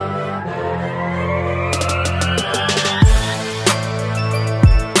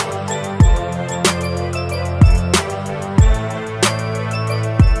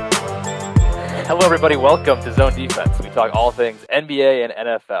everybody. Welcome to Zone Defense. We talk all things NBA and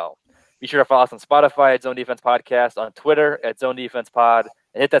NFL. Be sure to follow us on Spotify at Zone Defense Podcast, on Twitter at Zone Defense Pod,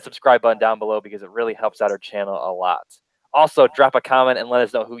 and hit that subscribe button down below because it really helps out our channel a lot. Also, drop a comment and let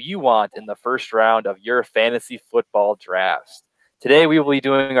us know who you want in the first round of your fantasy football drafts. Today, we will be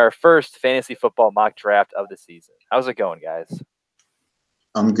doing our first fantasy football mock draft of the season. How's it going, guys?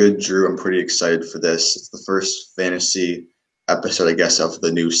 I'm good, Drew. I'm pretty excited for this. It's the first fantasy episode, I guess, of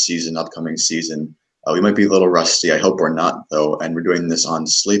the new season, upcoming season. We might be a little rusty. I hope we're not, though. And we're doing this on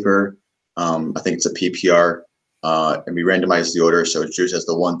Sleeper. I think it's a PPR. And we randomized the order. So Drew has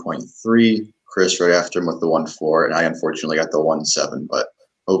the 1.3, Chris right after him with the 1.4, and I unfortunately got the 1.7. But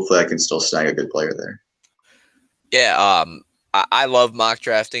hopefully I can still snag a good player there. Yeah, I love mock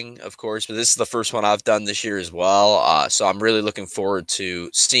drafting, of course, but this is the first one I've done this year as well. So I'm really looking forward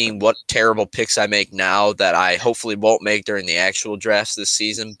to seeing what terrible picks I make now that I hopefully won't make during the actual drafts this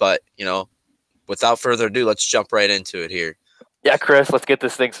season. But, you know, without further ado, let's jump right into it here. Yeah, Chris, let's get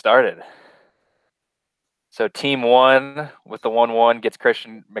this thing started. So team 1 with the 1-1 gets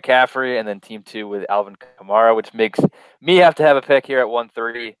Christian McCaffrey, and then team 2 with Alvin Kamara, which makes me have to have a pick here at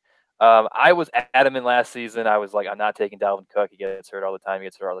 1-3. I was adamant last season. I was like, I'm not taking Dalvin Cook. He gets hurt all the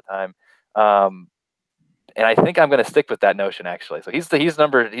time. And I think I'm going to stick with that notion, actually. So he's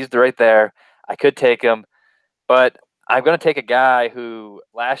right there. I could take him, but I'm going to take a guy who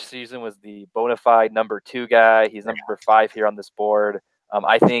last season was the bona fide number 2 guy. He's number 5 here on this board.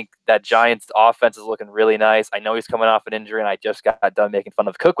 I think that Giants offense is looking really nice. I know he's coming off an injury, and I just got done making fun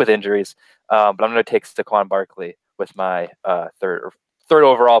of Cook with injuries. But I'm going to take Saquon Barkley with my third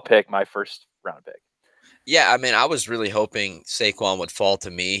overall pick, my first round pick. Yeah, I mean, I was really hoping Saquon would fall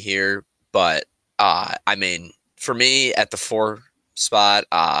to me here, but I mean, for me at the 4 spot,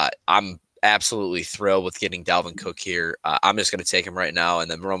 I'm absolutely thrilled with getting Dalvin Cook here. I'm just going to take him right now,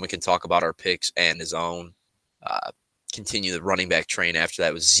 and then Roman can talk about our picks and his own. Continue the running back train after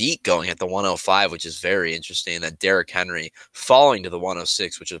that with Zeke going at the 105, which is very interesting. And then Derrick Henry falling to the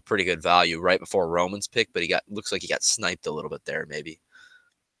 106, which is a pretty good value right before Roman's pick, but looks like he got sniped a little bit there, maybe.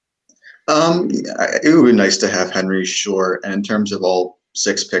 It would be nice to have Henry, sure. And in terms of all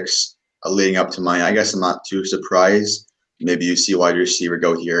 6 picks leading up to mine, I guess I'm not too surprised. Maybe you see wide receiver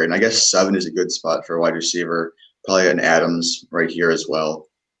go here, and I guess 7 is a good spot for a wide receiver. Probably an Adams right here as well.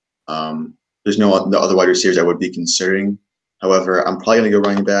 There's no other wide receivers I would be considering. However, I'm probably going to go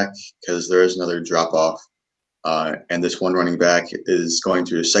running back because there is another drop-off. And this one running back is going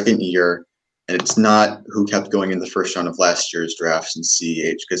through his second year, and it's not who kept going in the first round of last year's drafts in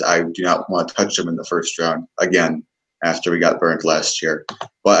CEH because I do not want to touch him in the first round again after we got burned last year.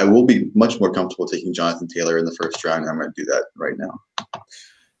 But I will be much more comfortable taking Jonathan Taylor in the first round, and I'm going to do that right now.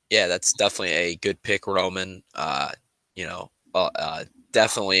 Yeah, that's definitely a good pick, Roman.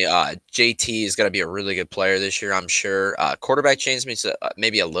 Definitely, JT is going to be a really good player this year, I'm sure. Quarterback change means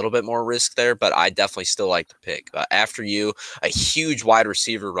maybe a little bit more risk there, but I definitely still like the pick. After you, a huge wide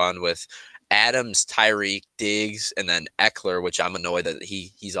receiver run with Adams, Tyreek, Diggs, and then Eckler, which I'm annoyed that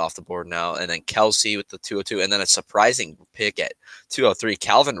he's off the board now, and then Kelsey with the 202, and then a surprising pick at 203.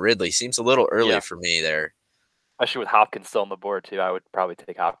 Calvin Ridley seems a little early for me there. Especially with Hopkins still on the board, too. I would probably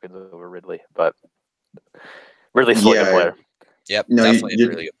take Hopkins over Ridley, but Ridley's still a good player. Yep, no, definitely a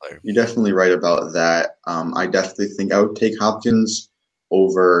really good player. You're definitely right about that. I definitely think I would take Hopkins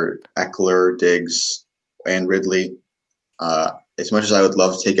over Eckler, Diggs, and Ridley. As much as I would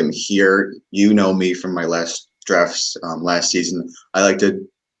love to take him here, you know me from my last drafts last season. I like to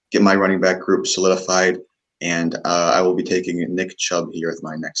get my running back group solidified, and I will be taking Nick Chubb here with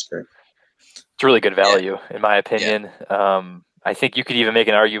my next pick. It's really good value, in my opinion. Yeah. I think you could even make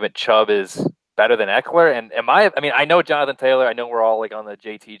an argument Chubb is better than Eckler. And I know Jonathan Taylor. I know we're all like on the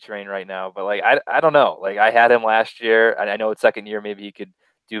JT train right now, but like I don't know. Like I had him last year, and I know it's second year. Maybe he could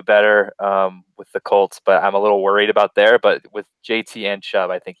do better with the Colts, but I'm a little worried about there. But with JT and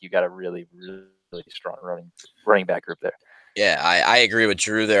Chubb, I think you got a really, really strong running back group there. Yeah, I agree with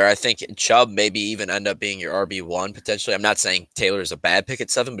Drew there. I think Chubb maybe even end up being your RB1 potentially. I'm not saying Taylor is a bad pick at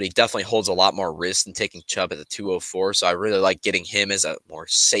 7, but he definitely holds a lot more risk than taking Chubb at the 204. So I really like getting him as a more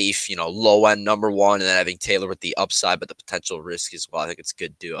safe, low-end number 1, and then having Taylor with the upside, but the potential risk as well. I think it's a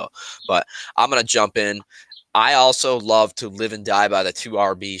good duo. But I'm going to jump in. I also love to live and die by the 2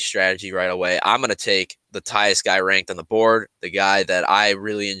 RB strategy right away. I'm going to take the highest guy ranked on the board, the guy that I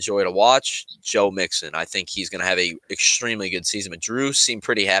really enjoy to watch, Joe Mixon. I think he's going to have a extremely good season. But Drew seemed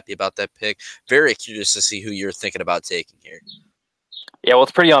pretty happy about that pick. Very curious to see who you're thinking about taking here. Yeah, well,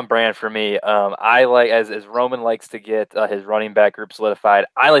 it's pretty on brand for me. I like as Roman likes to get his running back group solidified.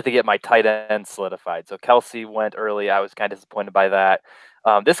 I like to get my tight end solidified. So Kelsey went early. I was kind of disappointed by that.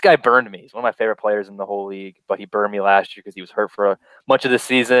 This guy burned me. He's one of my favorite players in the whole league, but he burned me last year because he was hurt for much of the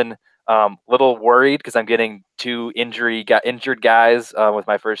season. Little worried because I'm getting two injured guys with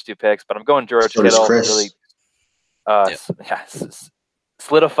my first two picks, but I'm going George So does Kittle. Chris. Uh, yeah,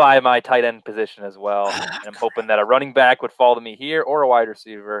 solidify my tight end position as well. And I'm hoping that a running back would fall to me here or a wide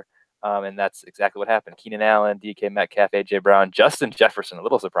receiver. And that's exactly what happened. Keenan Allen, DK Metcalf, AJ Brown, Justin Jefferson, a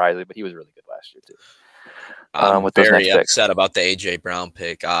little surprising, but he was really good last year too. I'm With those very next picks. upset about the AJ Brown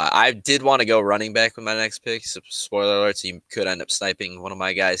pick. I did want to go running back with my next pick. So spoiler alert, so you could end up sniping one of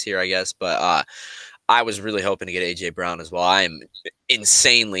my guys here, I guess. But I was really hoping to get AJ Brown as well. I am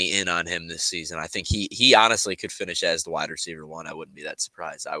insanely in on him this season. I think he honestly could finish as the wide receiver one. I wouldn't be that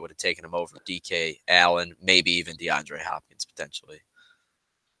surprised. I would have taken him over DK Allen, maybe even DeAndre Hopkins potentially.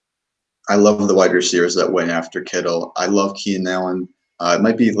 I love the wide receivers that went after Kittle. I love Keenan Allen. It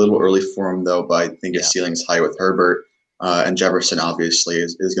might be a little early for him, though, but I think his ceiling's high with Herbert. And Jefferson, obviously,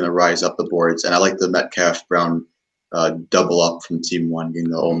 is going to rise up the boards. And I like the Metcalf Brown double up from Team 1, getting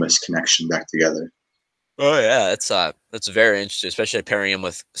the Ole Miss connection back together. Oh, yeah, that's very interesting, especially pairing him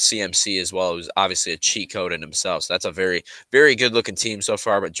with CMC as well, who's obviously a cheat code in himself. So that's a very, very good-looking team so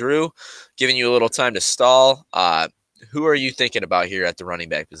far. But, Drew, giving you a little time to stall, who are you thinking about here at the running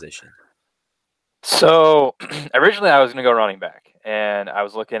back position? So originally I was going to go running back, and I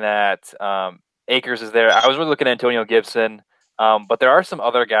was looking at Akers is there. I was really looking at Antonio Gibson, but there are some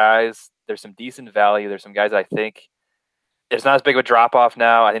other guys. There's some decent value. There's some guys I think it's not as big of a drop off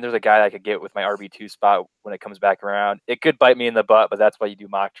now. I think there's a guy I could get with my RB2 spot when it comes back around. It could bite me in the butt, but that's why you do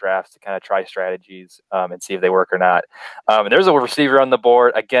mock drafts to kind of try strategies and see if they work or not. And there's a receiver on the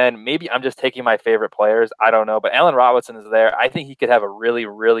board. Again, maybe I'm just taking my favorite players. I don't know, but Allen Robinson is there. I think he could have a really,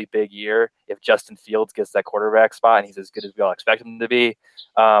 really big year if Justin Fields gets that quarterback spot and he's as good as we all expect him to be.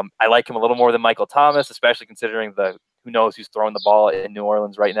 I like him a little more than Michael Thomas, especially considering who knows who's throwing the ball in New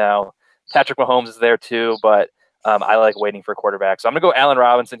Orleans right now. Patrick Mahomes is there too, but I like waiting for quarterback. So I'm going to go Allen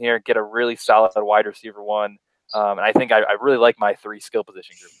Robinson here, get a really solid wide receiver one. And I think I really like my three skill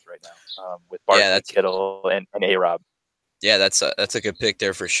position groups right now with Barkley, Kittle, and A-Rob. Yeah, that's a good pick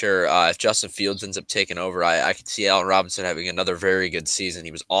there for sure. If Justin Fields ends up taking over, I could see Allen Robinson having another very good season.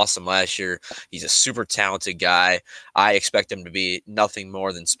 He was awesome last year. He's a super talented guy. I expect him to be nothing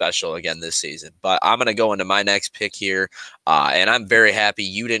more than special again this season. But I'm going to go into my next pick here, and I'm very happy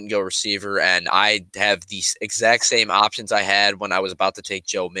you didn't go receiver, and I have these exact same options I had when I was about to take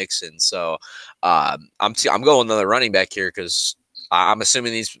Joe Mixon. So I'm going another running back here because I'm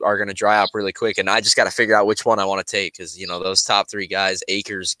assuming these are going to dry up really quick, and I just got to figure out which one I want to take because, those top three guys,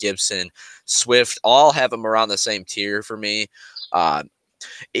 Akers, Gibson, Swift, all have them around the same tier for me.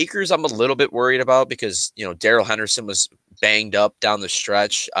 Akers, I'm a little bit worried about because, Darrell Henderson was banged up down the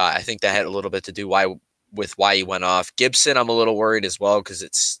stretch. I think that had a little bit to do with why he went off. Gibson, I'm a little worried as well because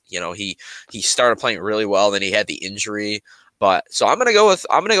it's, he started playing really well, then he had the injury. But so I'm gonna go with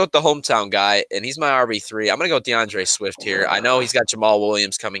the hometown guy, and he's my RB3. I'm gonna go with DeAndre Swift here. I know he's got Jamal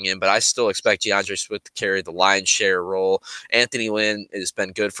Williams coming in, but I still expect DeAndre Swift to carry the lion's share role. Anthony Lynn has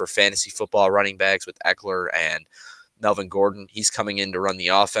been good for fantasy football running backs with Eckler and Melvin Gordon. He's coming in to run the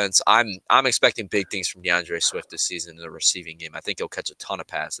offense. I'm expecting big things from DeAndre Swift this season in the receiving game. I think he'll catch a ton of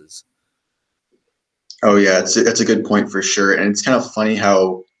passes. Oh yeah, it's a good point for sure, and it's kind of funny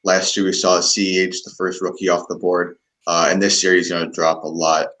how last year we saw CEH, the first rookie off the board. And this series is going to drop a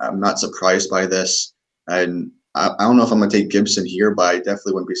lot. I'm not surprised by this. And I don't know if I'm going to take Gibson here, but I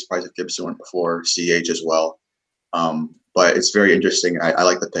definitely wouldn't be surprised if Gibson went before CH as well. But it's very interesting. I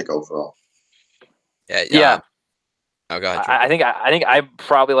like the pick overall. Yeah. Oh, go ahead, I think I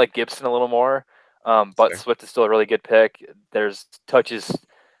probably like Gibson a little more, but sure. Swift is still a really good pick. There's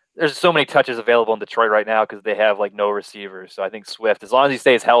so many touches available in Detroit right now because they have no receivers. So I think Swift, as long as he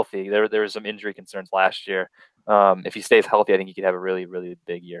stays healthy, there was some injury concerns last year. If he stays healthy, I think he could have a really, really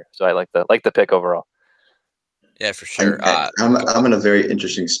big year. So I like the pick overall. Yeah, for sure. I'm in a very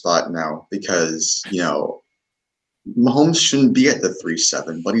interesting spot now because Mahomes shouldn't be at the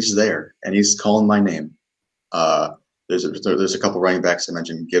 3-7, but he's there and he's calling my name. There's a couple running backs I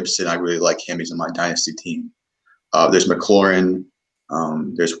mentioned. Gibson, I really like him. He's on my dynasty team. There's McLaurin.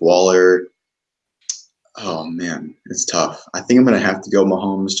 There's Waller. Oh man, it's tough. I think I'm gonna have to go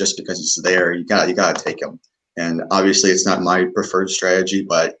Mahomes just because he's there. You gotta take him. And obviously, it's not my preferred strategy,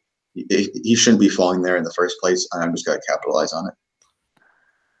 but he shouldn't be falling there in the first place. And I'm just gonna capitalize on it.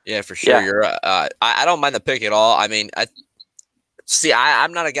 Yeah, for sure. Yeah. I don't mind the pick at all. I mean, See,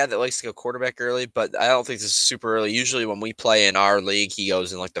 I'm not a guy that likes to go quarterback early, but I don't think this is super early. Usually, when we play in our league, he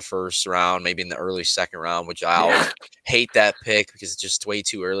goes in like the first round, maybe in the early second round, which I Yeah. always hate that pick because it's just way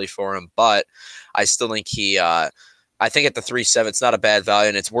too early for him. But I still think I think at the 3-7, it's not a bad value,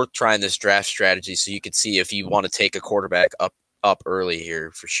 and it's worth trying this draft strategy so you could see if you want to take a quarterback up early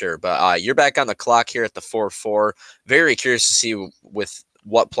here for sure. But you're back on the clock here at the 4-4. Very curious to see with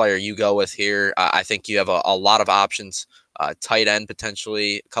what player you go with here. I think you have a lot of options. Tight end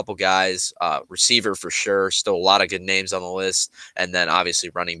potentially, a couple guys, receiver for sure. Still a lot of good names on the list, and then obviously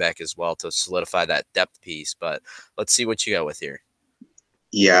running back as well to solidify that depth piece. But let's see what you got with here.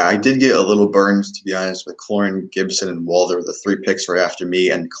 Yeah, I did get a little burned, to be honest, with Clorin, Gibson, and Walder. The 3 picks right after me,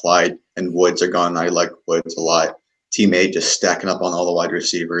 and Clyde and Woods are gone. I like Woods a lot. Team 8 just stacking up on all the wide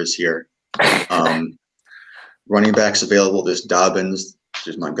receivers here. Running backs available, there's Dobbins,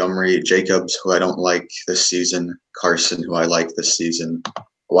 there's Montgomery, Jacobs, who I don't like this season, Carson, who I like this season.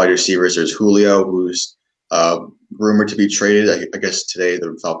 Wide receivers, there's Julio, who's rumored to be traded. I guess today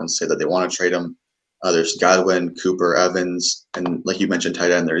the Falcons say that they want to trade him. There's Godwin, Cooper, Evans, and like you mentioned,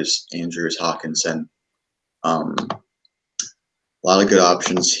 tight end, there's Andrews, Hawkinson. A lot of good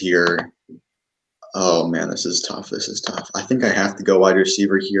options here. Oh, man, this is tough. This is tough. I think I have to go wide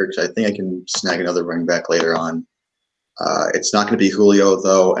receiver here because I think I can snag another running back later on. It's not going to be Julio,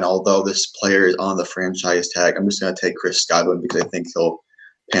 though, and although this player is on the franchise tag, I'm just going to take Chris Godwin because I think he'll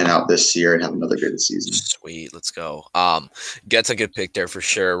pan out this year and have another good season. Sweet, let's go. That's a good pick there for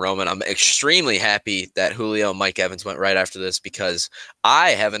sure, Roman. I'm extremely happy that Julio and Mike Evans went right after this because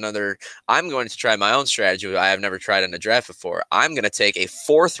I'm going to try my own strategy I have never tried in a draft before. I'm going to take a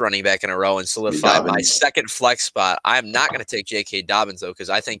 4th running back in a row and solidify my second flex spot. I'm not going to take J.K. Dobbins, though, because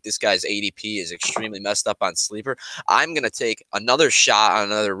I think this guy's ADP is extremely messed up on Sleeper. I'm going to take another shot on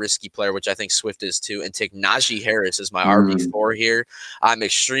another risky player, which I think Swift is too, and take Najee Harris as my RB4 here. I'm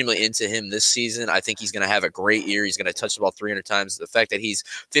extremely into him this season. I think he's going to have a great year. He's going to touch the ball 300 times. The fact that he's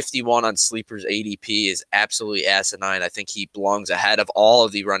 51 on Sleeper's ADP is absolutely asinine. I think he belongs ahead of all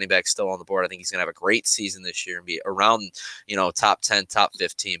of the running backs still on the board. I think he's going to have a great season this year and be around, top 10, top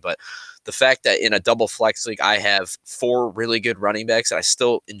 15. But the fact that in a double flex league, I have 4 really good running backs, and I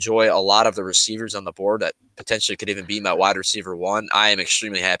still enjoy a lot of the receivers on the board that potentially could even be my wide receiver 1. I am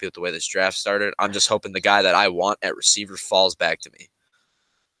extremely happy with the way this draft started. I'm just hoping the guy that I want at receiver falls back to me.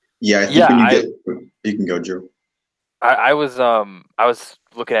 Yeah, I think you can go, Drew. I was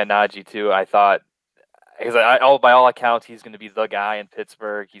looking at Najee too. I thought because by all accounts he's going to be the guy in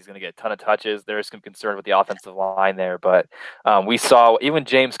Pittsburgh. He's going to get a ton of touches. There is some concern with the offensive line there, but we saw even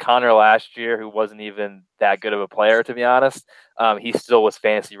James Conner last year, who wasn't even that good of a player to be honest. He still was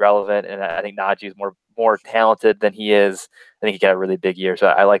fantasy relevant, and I think Najee is more talented than he is. I think he got a really big year, so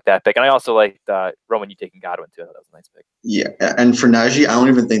I like that pick. And I also like Roman, you taking Godwin too. That was a nice pick. Yeah, and for Najee, I don't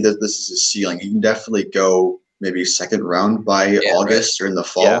even think that this is his ceiling. He can definitely go maybe second round by August or in the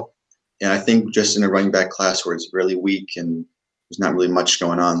fall. Yeah. And I think just in a running back class where it's really weak and there's not really much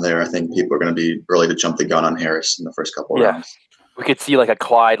going on there, I think people are going to be early to jump the gun on Harris in the first couple of rounds. We could see like a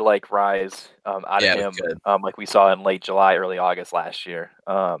Clyde-like rise out of him, like we saw in late July, early August last year.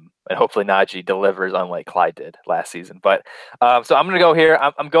 And hopefully Najee delivers unlike Clyde did last season. But so I'm going to go here.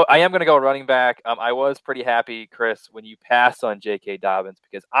 I am going to go running back. I was pretty happy, Chris, when you passed on J.K. Dobbins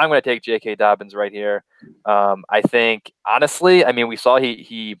because I'm going to take J.K. Dobbins right here. I think, honestly, we saw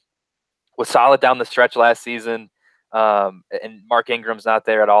he was solid down the stretch last season, and Mark Ingram's not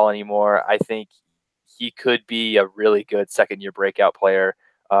there at all anymore. I think he could be a really good second-year breakout player.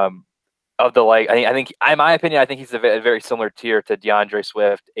 I think, in my opinion, I think he's a very similar tier to DeAndre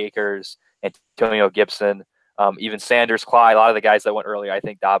Swift, Akers, Antonio Gibson, even Sanders, Clyde. A lot of the guys that went earlier, I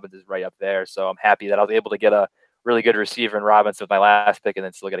think Dobbins is right up there. So I'm happy that I was able to get a really good receiver in Robinson with my last pick, and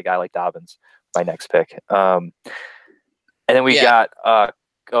then still get a guy like Dobbins my next pick. And then we got.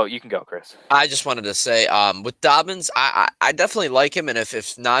 Oh, you can go, Chris. I just wanted to say, with Dobbins, I definitely like him, and if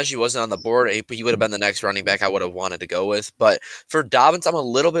Najee wasn't on the board, he would have been the next running back I would have wanted to go with. But for Dobbins, I'm a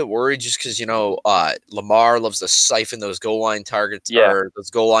little bit worried just because, Lamar loves to siphon those goal line targets or those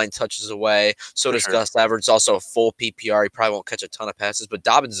goal line touches away. So does Gus Edwards, also a full PPR. He probably won't catch a ton of passes, but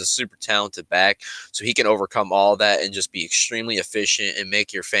Dobbins is a super talented back, so he can overcome all that and just be extremely efficient and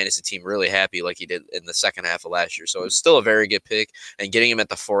make your fantasy team really happy like he did in the second half of last year. So it's still a very good pick, and getting him at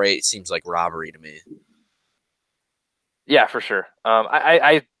the 4.8 seems like robbery to me. Yeah, for sure.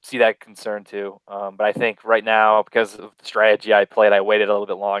 I see that concern too. But I think right now, because of the strategy I played, I waited a little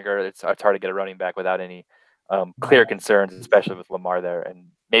bit longer. It's hard to get a running back without any clear concerns, especially with Lamar there. And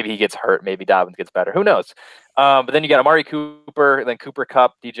maybe he gets hurt. Maybe Dobbins gets better. Who knows? But then you got Amari Cooper, then Cooper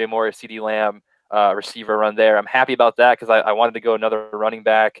Kupp, DJ Moore, CeeDee Lamb. receiver run there. I'm happy about that because I wanted to go another running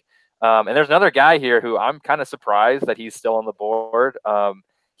back. And there's another guy here who I'm kind of surprised that he's still on the board.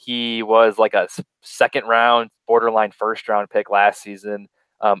 He was like a second round, borderline first round pick last season.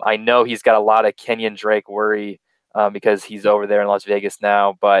 I know he's got a lot of Kenyon Drake worry because he's over there in Las Vegas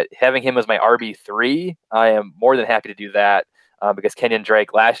now. But having him as my RB3, I am more than happy to do that because Kenyon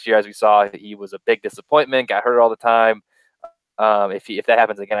Drake last year, as we saw, he was a big disappointment, got hurt all the time. If that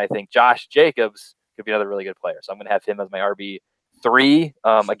happens again, I think Josh Jacobs could be another really good player. So I'm going to have him as my RB3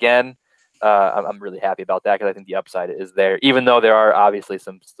 again. I'm really happy about that because I think the upside is there, even though there are obviously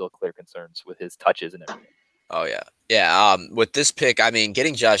some still clear concerns with his touches and everything. Oh, yeah. Yeah, with this pick, I mean,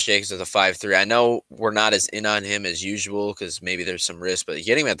 getting Josh Jacobs at the 5.3, I know we're not as in on him as usual because maybe there's some risk, but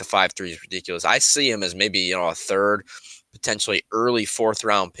getting him at the 5.3 is ridiculous. I see him as maybe, a third, potentially early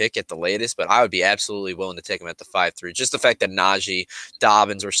fourth-round pick at the latest, but I would be absolutely willing to take him at the 5.3. Just the fact that Najee,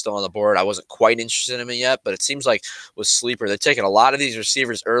 Dobbins were still on the board, I wasn't quite interested in him yet, but it seems like with Sleeper, they're taking a lot of these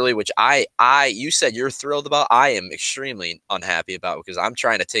receivers early, which you said you're thrilled about. I am extremely unhappy about because I'm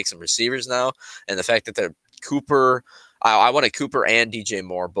trying to take some receivers now, and the fact that they're Cooper, I wanted Cooper and DJ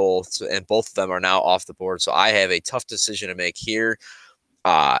Moore both, and both of them are now off the board. So I have a tough decision to make here.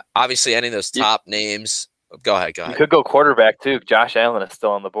 Obviously, any of those top names. Go ahead. You could go quarterback too. Josh Allen is still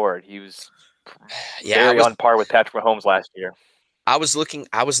on the board. He was very on par with Patrick Mahomes last year. I was looking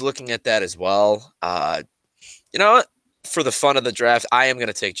at that as well. You know what? For the fun of the draft, I am going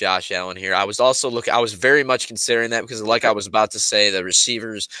to take Josh Allen here. I was very much considering that because, like I was about to say, the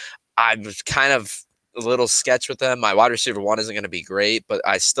receivers, I was kind of a little sketch with them. My wide receiver one isn't going to be great, but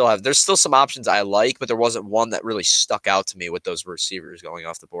there's still some options I like, but there wasn't one that really stuck out to me with those receivers going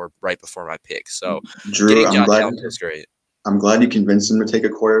off the board right before my pick. So Drew, I'm glad you convinced him to take a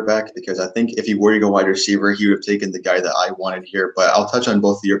quarterback because I think if he were to go wide receiver, he would have taken the guy that I wanted here. But I'll touch on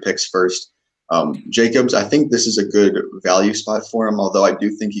both of your picks first. Jacobs, I think this is a good value spot for him, although I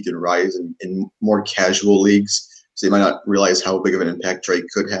do think he can rise in more casual leagues. So you might not realize how big of an impact Drake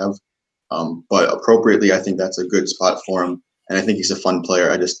could have. But appropriately, I think that's a good spot for him. And I think he's a fun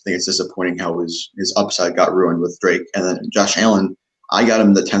player. I just think it's disappointing how his upside got ruined with Drake. And then Josh Allen, I got him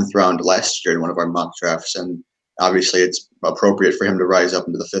in the 10th round last year in one of our mock drafts. And obviously, it's appropriate for him to rise up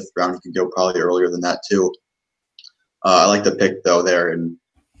into the 5th round. He could go probably earlier than that, too. I like the pick, though, there. And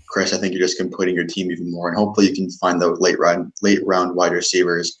Chris, I think you're just completing your team even more. And hopefully, you can find those late round wide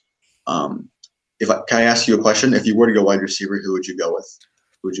receivers. Can I ask you a question? If you were to go wide receiver, who would you go with?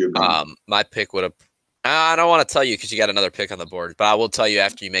 Would you agree? My pick would have. I don't want to tell you because you got another pick on the board, but I will tell you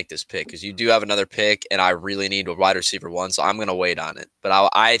after you make this pick because you do have another pick, and I really need a wide receiver one, so I'm going to wait on it.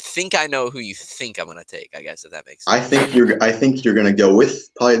 But I think I know who you think I'm going to take. I guess if that makes sense. I think you're going to go with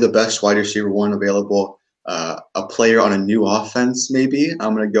probably the best wide receiver one available. A player on a new offense, maybe.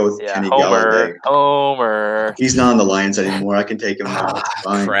 I'm going to go with Kenny Galladay. Homer. He's not on the Lions anymore. I can take him now. It's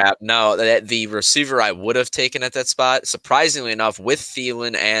fine. Crap. No, the receiver I would have taken at that spot, surprisingly enough, with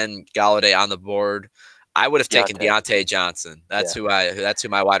Thielen and Galladay on the board, I would have taken Deontay Johnson. That's who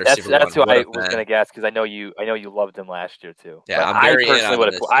my wide receiver. That's who I was going to guess because I know you loved him last year too. Yeah, I personally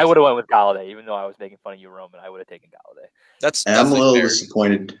would have went with Galladay, even though I was making fun of you, Roman. I would have taken Galladay. I'm a little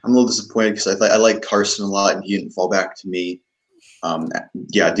disappointed. I'm a little disappointed because I like Carson a lot, and he didn't fall back to me.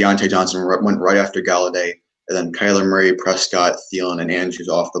 Deontay Johnson went right after Galladay, and then Kyler Murray, Prescott, Thielen, and Andrews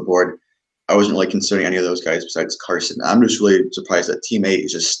off the board. I wasn't really considering any of those guys besides Carson. I'm just really surprised that Team 8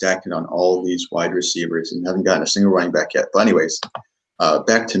 is just stacking on all these wide receivers and haven't gotten a single running back yet. But anyways,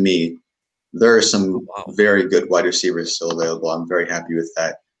 back to me. There are some very good wide receivers still available. I'm very happy with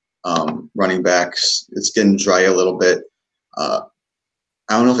that. Running backs, it's getting dry a little bit. I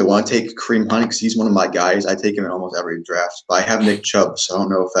don't know if I want to take Kareem Hunt because he's one of my guys. I take him in almost every draft. But I have Nick Chubb, so I don't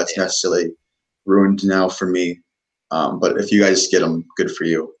know if that's necessarily ruined now for me. But if you guys get him, good for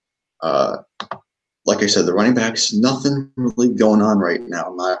you. Like I said, the running backs, nothing really going on right now.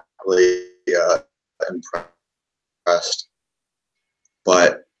 I'm not really impressed.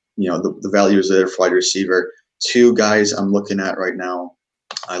 But, the value is there for wide receiver. 2 guys I'm looking at right now.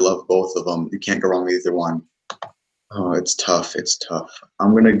 I love both of them. You can't go wrong with either one. Oh, it's tough.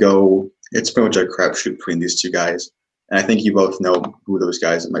 I'm going to go – it's pretty much a crapshoot between these 2 guys. And I think you both know who those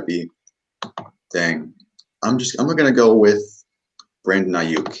guys might be. Dang. I'm going to go with Brandon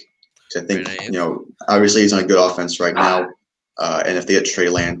Ayuk. I think, obviously he's on a good offense right now. And if they get Trey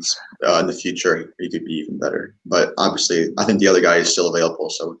Lance in the future, he could be even better. But obviously, I think the other guy is still available,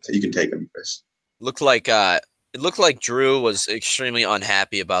 so you can take him, Chris. It looked like Drew was extremely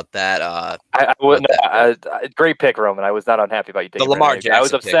unhappy about that. Great pick, Roman. I was not unhappy about you taking the Lamar Jackson.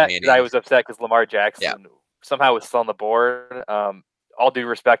 I was upset because Lamar Jackson somehow was still on the board. all due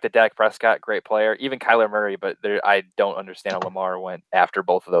respect to Dak Prescott, great player, even Kyler Murray, but I don't understand how Lamar went after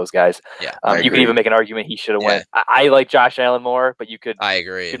both of those guys. Yeah, You could even make an argument he should have Yeah. went. I like Josh Allen more, but you could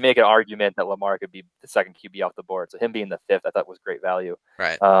agree. make an argument that Lamar could be the second QB off the board. So him being the fifth, I thought was great value.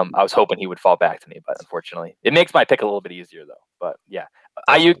 Right. I was hoping he would fall back to me, but unfortunately, it makes my pick a little bit easier though. But yeah,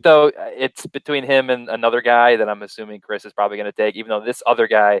 Definitely. Ayuk though, it's between him and another guy that I'm assuming Chris is probably going to take, even though this other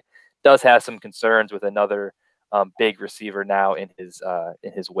guy does have some concerns with another big receiver now in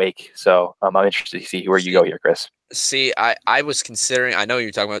his wake. So I'm interested to see where you go here, Chris. See, I was considering, I know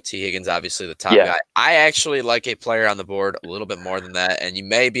you're talking about T. Higgins, obviously the top Yeah. guy. I actually like a player on the board a little bit more than that, and you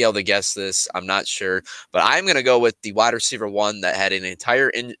may be able to guess this. I'm not sure, but I'm going to go with the wide receiver one that had an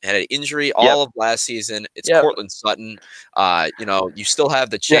entire had an injury all of last season. It's Courtland Sutton. You still have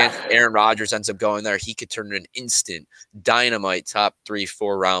the chance Aaron Rodgers ends up going there. He could turn an instant dynamite top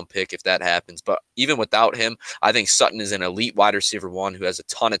 3-4 round pick if that happens. But even without him, I think Sutton is an elite wide receiver one who has a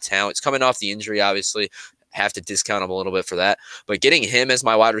ton of talent. It's coming off the injury, obviously. Have to discount him a little bit for that. But getting him as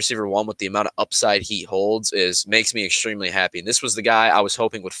my wide receiver one with the amount of upside he holds makes me extremely happy. And this was the guy I was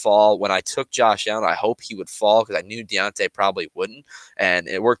hoping would fall. When I took Josh Allen, I hope he would fall because I knew Deontay probably wouldn't. And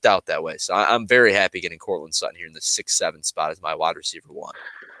it worked out that way. So I'm very happy getting Courtland Sutton here in the 6-7 spot as my wide receiver one.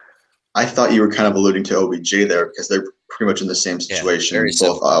 I thought you were kind of alluding to OBJ there because they're pretty much in the same situation,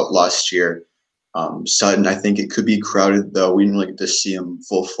 both out last year. Sutton, I think it could be crowded, though. We didn't really get to see him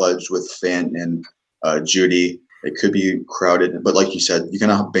full-fledged with Fant and Judy. It could be crowded, but like you said, you're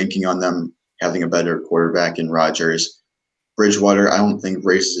kind of banking on them having a better quarterback in Rodgers. Bridgewater, I don't think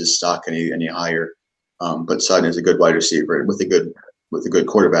raises his stock any higher, but Sutton is a good wide receiver with a good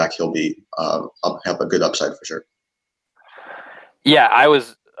quarterback. He'll be have a good upside for sure. Yeah, I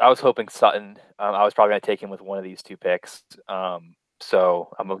was hoping Sutton. I was probably going to take him with one of these two picks.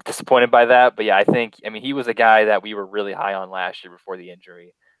 So I'm disappointed by that. But yeah, I mean, he was a guy that we were really high on last year before the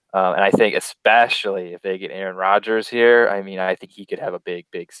injury. And I think especially if they get Aaron Rodgers here, I mean, I think he could have a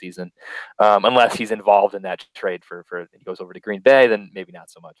big season, unless he's involved in that trade for he goes over to Green Bay, then maybe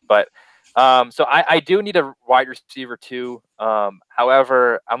not so much. But so I do need a wide receiver too.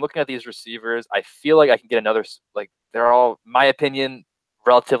 However, I'm looking at these receivers. I feel like I can get another, like they're all, in my opinion,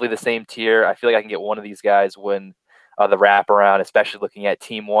 relatively the same tier. I feel like I can get one of these guys when the wraparound, especially looking at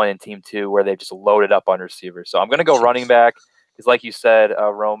team one and team two, where they've just loaded up on receivers. So I'm going to go running back. Because, like you said,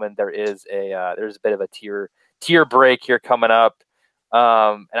 Roman, there's a bit of a tier break here coming up.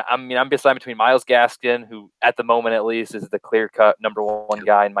 And I'm deciding between Myles Gaskin, who at the moment at least is the clear-cut number one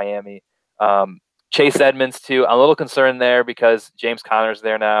guy in Miami. Chase Edmonds too. I'm a little concerned there because James Conner's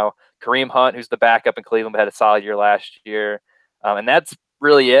there now. Kareem Hunt, who's the backup in Cleveland, had a solid year last year. And that's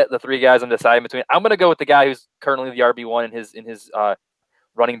really it. The three guys I'm deciding between. I'm going to go with the guy who's currently the RB1 in his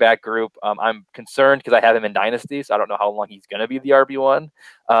running back group. I'm concerned because I have him in Dynasty, so I don't know how long he's going to be the RB1.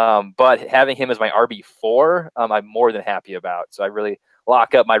 But having him as my RB4, I'm more than happy about. So I really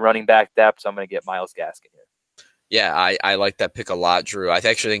lock up my running back depth, so I'm going to get Myles Gaskin here. Yeah, I like that pick a lot, Drew. I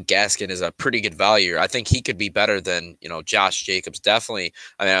actually think Gaskin is a pretty good value. I think he could be better than, Josh Jacobs. Definitely.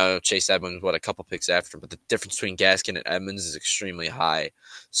 I mean, I know Chase Edmonds, a couple picks after, but the difference between Gaskin and Edmonds is extremely high.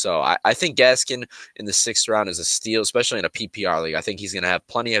 So I think Gaskin in the 6th round is a steal, especially in a PPR league. I think he's going to have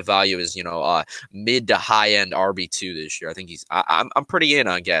plenty of value as, mid to high end RB2 this year. I think I'm pretty in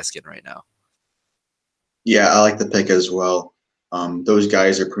on Gaskin right now. Yeah, I like the pick as well. Those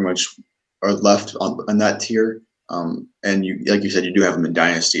guys are pretty much left on that tier. And you, like you said, you do have him in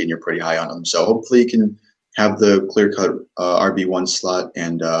Dynasty, and you're pretty high on him. So hopefully, you can have the clear-cut RB1 slot,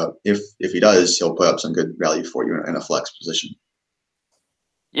 and if he does, he'll put up some good value for you in a flex position.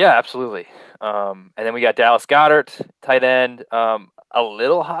 Yeah, absolutely. And then we got Dallas Goedert, tight end, a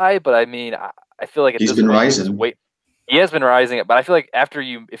little high, but I mean, I feel like he's been rising. He has been rising, but I feel like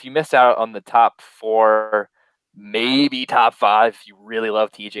if you miss out on the top 4, maybe top 5, if you really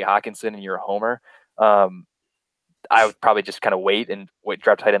love TJ Hawkinson and you're a homer. I would probably just kind of wait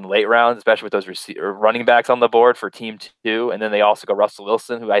draft tight end late rounds, especially with those running backs on the board for team 2. And then they also go Russell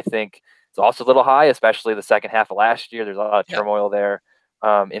Wilson, who I think is also a little high, especially the second half of last year. There's a lot of turmoil there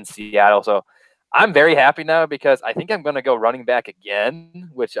in Seattle. So I'm very happy now because I think I'm going to go running back again,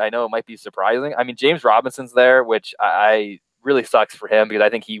 which I know might be surprising. I mean, James Robinson's there, which I really sucks for him because I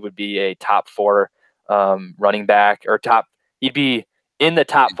think he would be a top 4 running back he'd be in the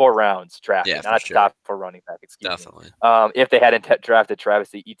top 4 rounds drafted, not the top 4 running back. Definitely. If they hadn't drafted Travis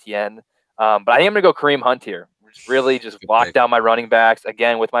Etienne. But I think I'm going to go Kareem Hunt here. Really just lock down my running backs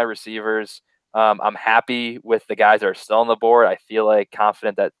again with my receivers. I'm happy with the guys that are still on the board. I feel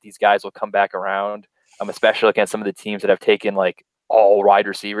confident that these guys will come back around, especially against some of the teams that have taken all wide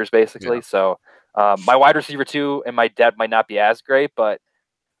receivers basically. Yeah. So my wide receiver 2 and my depth might not be as great, but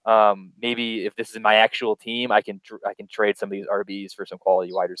maybe if this is my actual team, I can trade some of these RBs for some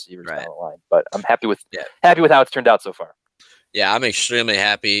quality wide receivers down the line. But I'm happy with how it's turned out so far. Yeah, I'm extremely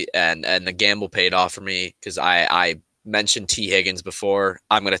happy, and the gamble paid off for me because I mentioned T. Higgins before.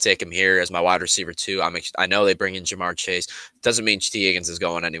 I'm going to take him here as my wide receiver 2. I know they bring in Jamar Chase. Doesn't mean T. Higgins is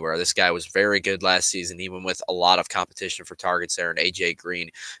going anywhere. This guy was very good last season, even with a lot of competition for targets there. And AJ Green,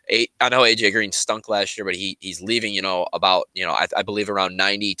 I know AJ Green stunk last year, but he's leaving, about, I believe around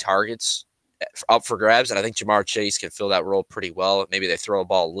 90 targets up for grabs. And I think Jamar Chase can fill that role pretty well. Maybe they throw a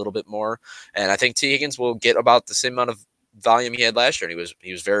ball a little bit more. And I think T. Higgins will get about the same amount of volume he had last year. And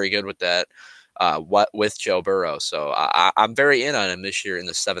he was very good with that. With Joe Burrow. So I'm very in on him this year in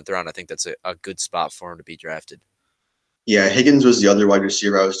the 7th round. I think that's a good spot for him to be drafted. Yeah, Higgins was the other wide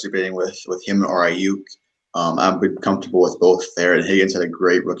receiver I was debating with him or Ayuk. I've been comfortable with both there, and Higgins had a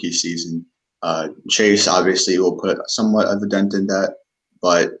great rookie season. Chase obviously will put somewhat of a dent in that,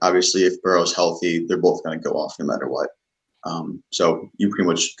 but obviously if Burrow's healthy, they're both going to go off no matter what. So you pretty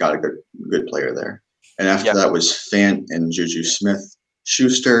much got a good player there. And after that was Fant and Juju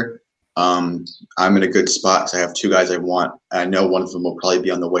Smith-Schuster. I'm in a good spot because I have 2 guys I want. I know one of them will probably be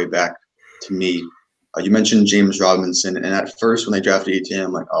on the way back to me. You mentioned James Robinson, and at first when they drafted ETN,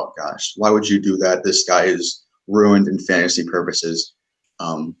 I'm like, oh gosh, why would you do that? This guy is ruined in fantasy purposes.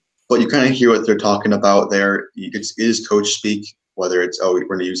 But you kind of hear what they're talking about there. It is coach speak, whether it's, we're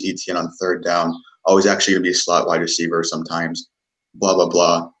going to use ETN on 3rd down. Oh, he's actually going to be a slot wide receiver sometimes, blah, blah,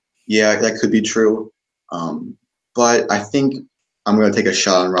 blah. Yeah, that could be true. But I think I'm going to take a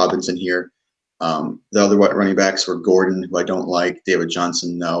shot on Robinson here. The other running backs were Gordon, who I don't like, David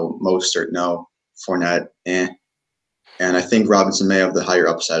Johnson, no, Mostert, no, Fournette, and I think Robinson may have the higher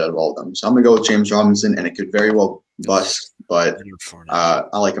upside out of all of them. So I'm going to go with James Robinson, and it could very well bust, but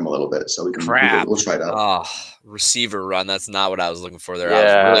I like him a little bit, so we'll try it out. Oh, receiver run. That's not what I was looking for there.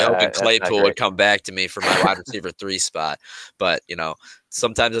 I was really hoping Claypool would come back to me for my wide receiver 3 spot, but,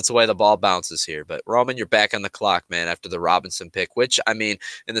 sometimes it's the way the ball bounces here. But, Roman, you're back on the clock, man, after the Robinson pick, which, in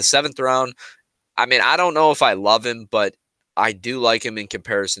the 7th round, I don't know if I love him, but I do like him in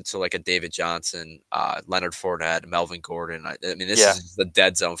comparison to like a David Johnson, Leonard Fournette, Melvin Gordon. This is the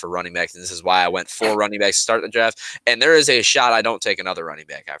dead zone for running backs, and this is why I went 4 running backs to start the draft. And there is a shot I don't take another running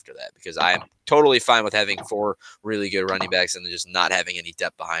back after that because I am totally fine with having 4 really good running backs and just not having any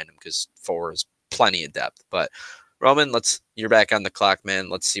depth behind them because 4 is plenty of depth. But Roman, you're back on the clock, man.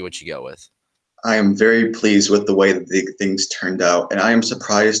 Let's see what you go with. I am very pleased with the way that things turned out, and I am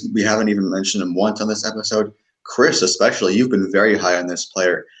surprised we haven't even mentioned him once on this episode. Chris, especially, you've been very high on this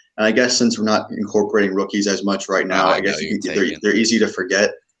player. And I guess since we're not incorporating rookies as much right now, I guess they're easy to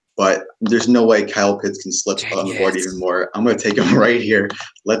forget. But there's no way Kyle Pitts can slip on the board even more. I'm going to take him right here.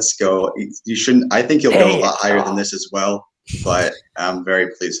 Let's go. You shouldn't. I think he'll go a lot higher than this as well. But I'm very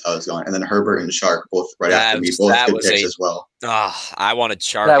pleased how it's going. And then Herbert and Shark both after me, both good picks as well. I wanted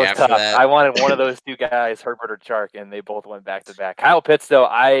Shark after that. I wanted one of those 2 guys, Herbert or Shark, and they both went back to back. Kyle Pitts, though,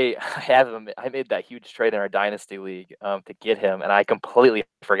 I have him. I made that huge trade in our dynasty league to get him, and I completely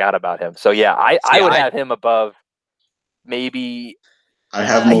forgot about him. So yeah, I would have him above. Maybe I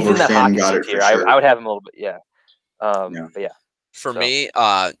have him over Fan Goddard for sure. I would have him a little bit, But yeah. For me,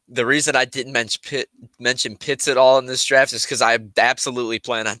 the reason I didn't mention Pitts at all in this draft is because I absolutely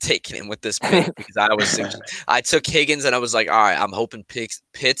plan on taking him with this pick because I took Higgins and I was like, all right, I'm hoping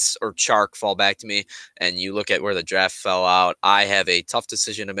Pitts or Chark fall back to me. And you look at where the draft fell out. I have a tough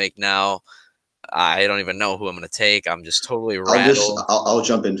decision to make now. I don't even know who I'm going to take. I'm just totally rattled. I'll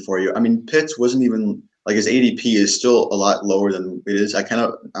jump in for you. Pitts wasn't even like his ADP is still a lot lower than it is. I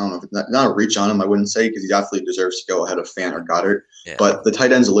don't know if it's not a reach on him, I wouldn't say, because he definitely deserves to go ahead of Fant or Goddard. Yeah. But the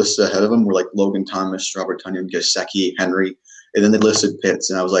tight ends listed ahead of him were like Logan Thomas, Robert Tonyan, Gesicki, Henry, and then they listed Pitts.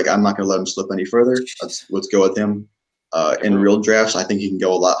 And I was like, I'm not going to let him slip any further. Let's go with him. In real drafts, I think he can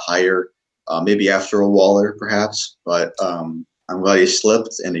go a lot higher, maybe after a Waller perhaps. But I'm glad he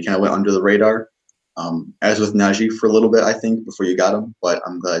slipped and he kind of went under the radar. As with Najee for a little bit, I think, before you got him. But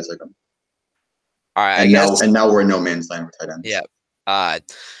I'm glad I took him. All right, and now we're in no man's land with tight ends. Yeah.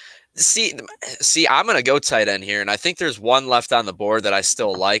 See, I'm going to go tight end here, and I think there's one left on the board that I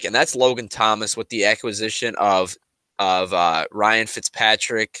still like, and that's Logan Thomas with the acquisition of Ryan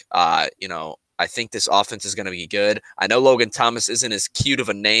Fitzpatrick. I I think this offense is going to be good. I know Logan Thomas isn't as cute of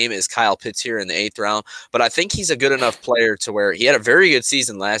a name as Kyle Pitts here in the 8th round, but I think he's a good enough player to where he had a very good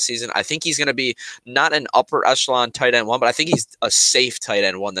season last season. I think he's going to be not an upper echelon tight end 1, but I think he's a safe tight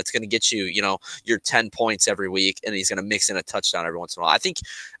end 1 that's going to get you, your 10 points every week, and he's going to mix in a touchdown every once in a while. I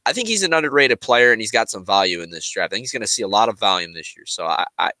think he's an underrated player, and he's got some value in this draft. I think he's going to see a lot of volume this year. So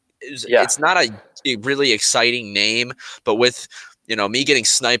it's not a really exciting name, but with me getting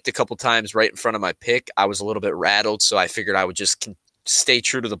sniped a couple times right in front of my pick, I was a little bit rattled. So I figured I would just stay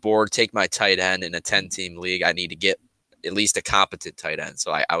true to the board, take my tight end in a 10-team league. I need to get at least a competent tight end.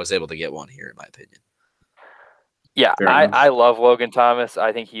 So I was able to get one here, in my opinion. Yeah, I love Logan Thomas.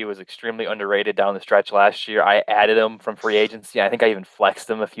 I think he was extremely underrated down the stretch last year. I added him from free agency. I think I even flexed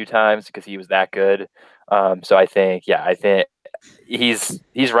him a few times because he was that good. So I think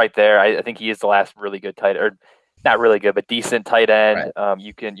he's right there. I think he is the last really good tight, or not really good, but decent tight end. Right.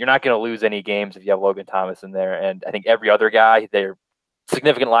 You're not going to lose any games if you have Logan Thomas in there. And I think every other guy, they're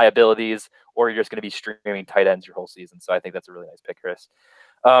significant liabilities, or you're just going to be streaming tight ends your whole season. So I think that's a really nice pick, Chris.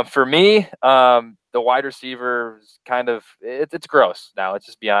 For me, the wide receiver is kind of it's gross. Now let's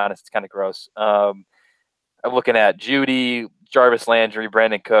just be honest, it's kind of gross. I'm looking at Jeudy, Jarvis Landry,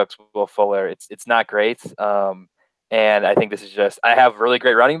 Brandon Cooks, Will Fuller. It's not great. And I think this is just I have really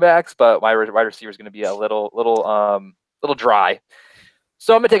great running backs, but my wide receiver is going to be a little dry.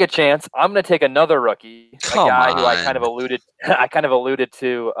 So I'm gonna take a chance. I'm gonna take another rookie, a guy who I kind of alluded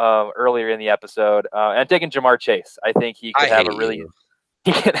to earlier in the episode. And I'm taking Ja'Marr Chase. I think he could have a really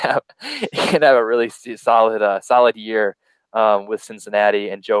he can have a really solid year with Cincinnati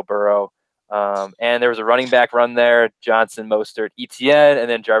and Joe Burrow. And there was a running back run there: Johnson, Mostert, Etienne, and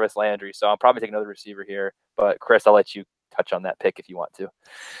then Jarvis Landry. So I'll probably take another receiver here. But Chris, I'll let you touch on that pick if you want to.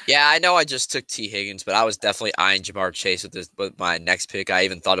 Yeah, I know I just took T. Higgins, but I was definitely eyeing Ja'Marr Chase with my next pick. I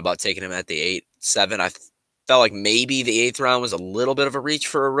even thought about taking him at the 8-7. I felt like maybe the 8th round was a little bit of a reach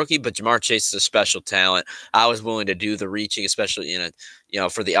for a rookie, but Ja'Marr Chase is a special talent. I was willing to do the reaching, especially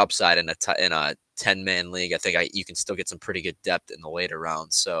for the upside in a 10-man league. I think you can still get some pretty good depth in the later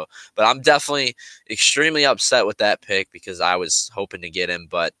rounds. So, but I'm definitely extremely upset with that pick because I was hoping to get him,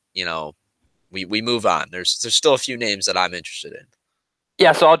 but we move on. There's still a few names that I'm interested in.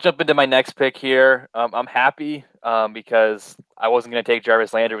 Yeah, so I'll jump into my next pick here. I'm happy because I wasn't going to take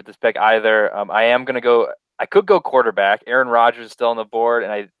Jarvis Landry with this pick either. I could go quarterback. Aaron Rodgers is still on the board,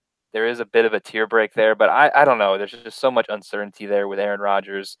 and there is a bit of a tier break there, but I don't know. There's just so much uncertainty there with Aaron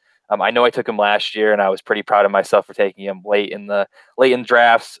Rodgers. I know I took him last year, and I was pretty proud of myself for taking him late in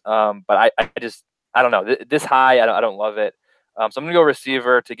drafts. But I don't know. This high, I don't love it. So I'm going to go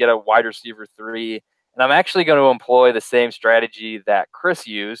receiver to get a wide receiver 3. And I'm actually going to employ the same strategy that Chris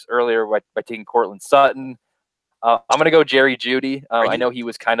used earlier by taking Courtland Sutton. I'm going to go Jerry Jeudy. I know he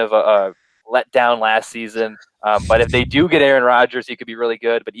was kind of a let down last season. But if they do get Aaron Rodgers, he could be really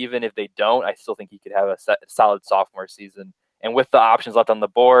good. But even if they don't, I still think he could have a solid sophomore season. And with the options left on the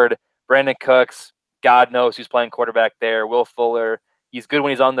board, Brandon Cooks, God knows who's playing quarterback there. Will Fuller, he's good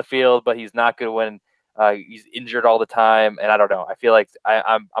when he's on the field, but he's not good when he's injured all the time, and I don't know. I feel like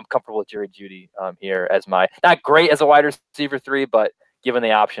I'm comfortable with Jerry Jeudy here as my not great as a wide receiver 3, but given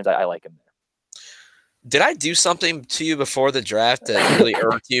the options, I like him there. Did I do something to you before the draft that really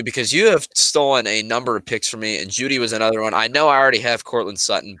irked you? Because you have stolen a number of picks from me, and Jeudy was another one. I know I already have Courtland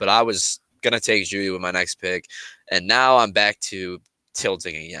Sutton, but I was gonna take Jeudy with my next pick, and now I'm back to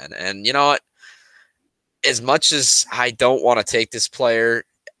tilting again. And you know what? As much as I don't want to take this player,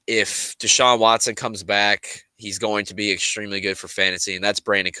 if Deshaun Watson comes back, he's going to be extremely good for fantasy, and that's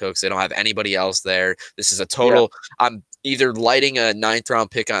Brandon Cooks. They don't have anybody else there. This is a total. Yeah. I'm either lighting a 9th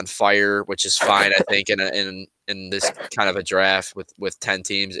round pick on fire, which is fine, I think, in this kind of a draft with 10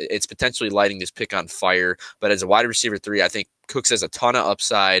 teams. It's potentially lighting this pick on fire. But as a wide receiver 3, I think Cooks has a ton of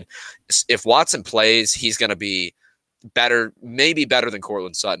upside. If Watson plays, he's going to be better, maybe better than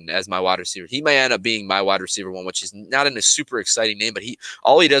Courtland Sutton as my wide receiver. He may end up being my wide receiver 1, which is not in a super exciting name, but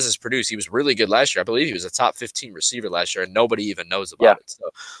all he does is produce. He was really good last year. I believe he was a top 15 receiver last year, and nobody even knows about it.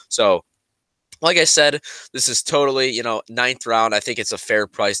 So like I said, this is totally, 9th round. I think it's a fair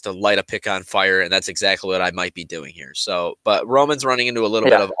price to light a pick on fire, and that's exactly what I might be doing here. So, but Roman's running into a little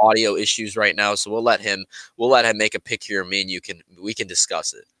bit of audio issues right now, so we'll let him make a pick here. Me and we can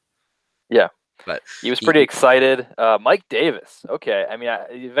discuss it. Yeah. But he was pretty excited. Mike Davis. Okay. I mean,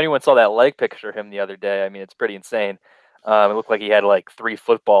 if anyone saw that leg picture of him the other day, I mean, it's pretty insane. It looked like he had like 3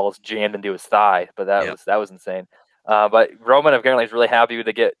 footballs jammed into his thigh, but that was insane. But Roman apparently is really happy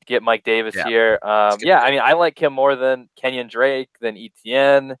to get Mike Davis here. I mean, I like him more than Kenyon Drake, than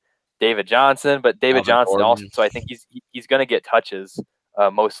Etienne, David Johnson, but David Johnson Gordon. Also. So I think he's going to get touches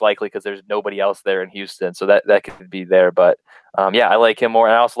most likely because there's nobody else there in Houston. So that could be there. But yeah, I like him more.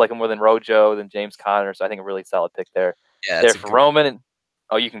 And I also like him more than Rojo, than James Conner. So I think a really solid pick there. Yeah, There for Roman. And,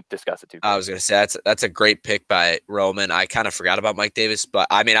 oh, you can discuss it too. I was gonna say that's a great pick by Roman. I kind of forgot about Mike Davis, but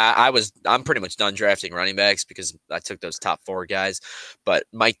I mean I'm pretty much done drafting running backs because I took those top 4 guys. But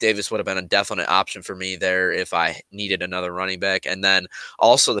Mike Davis would have been a definite option for me there if I needed another running back. And then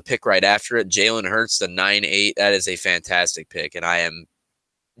also the pick right after it, Jalen Hurts, the 9-8. That is a fantastic pick, and I am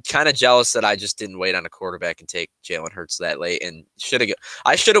kind of jealous that I just didn't wait on a quarterback and take Jalen Hurts that late, and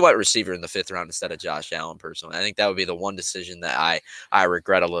I should have went receiver in the 5th round instead of Josh Allen. Personally, I think that would be the one decision that I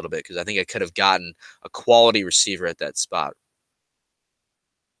regret a little bit, because I think I could have gotten a quality receiver at that spot.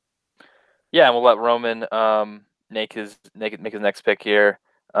 Yeah, and we'll let Roman make his next pick here.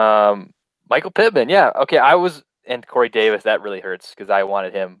 Michael Pittman, yeah, okay. And Corey Davis, that really hurts because I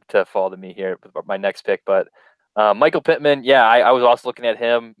wanted him to fall to me here with my next pick, but. Michael Pittman, yeah, I was also looking at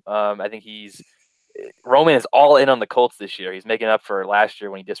him. I think Roman is all in on the Colts this year. He's making up for last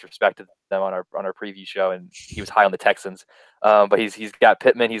year when he disrespected them on our preview show, and he was high on the Texans. But he's got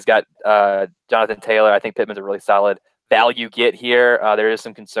Pittman, he's got Jonathan Taylor. I think Pittman's a really solid value get here. There is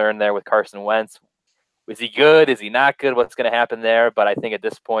some concern there with Carson Wentz. Is he good? Is he not good? What's going to happen there? But I think at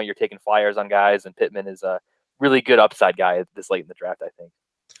this point you're taking flyers on guys, and Pittman is a really good upside guy this late in the draft, I think.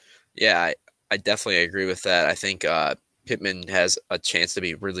 Yeah, I definitely agree with that. I think Pittman has a chance to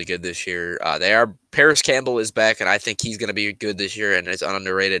be really good this year. Paris Campbell is back, and I think he's going to be good this year, and is an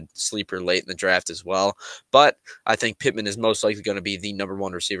underrated sleeper late in the draft as well. But I think Pittman is most likely going to be the number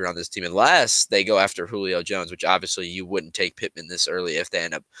 1 receiver on this team, unless they go after Julio Jones, which obviously you wouldn't take Pittman this early if they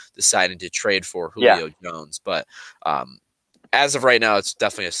end up deciding to trade for Julio Jones. But as of right now, it's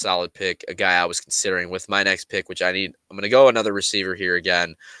definitely a solid pick, a guy I was considering with my next pick, which I'm going to go another receiver here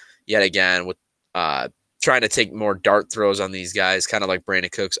yet again, with trying to take more dart throws on these guys, kind of like Brandon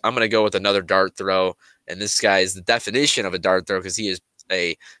Cooks. I'm going to go with another dart throw, and this guy is the definition of a dart throw because he is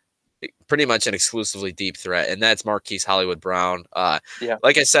pretty much an exclusively deep threat, and that's Marquise Hollywood Brown.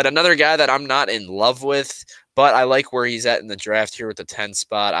 Like I said, another guy that I'm not in love with, but I like where he's at in the draft here with the 10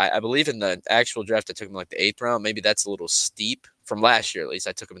 spot. I believe in the actual draft I took him like the 8th round. Maybe that's a little steep. From last year, at least,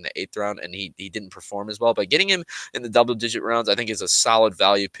 I took him in the 8th round, and he didn't perform as well. But getting him in the double-digit rounds, I think, is a solid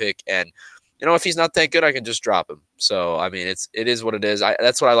value pick. And if he's not that good, I can just drop him. So I mean, it is what it is.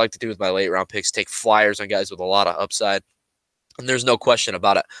 That's what I like to do with my late-round picks: take flyers on guys with a lot of upside. And there's no question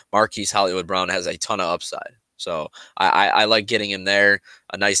about it. Marquise Hollywood Brown has a ton of upside. So I like getting him there.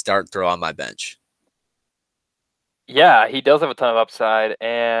 A nice dart throw on my bench. Yeah, he does have a ton of upside,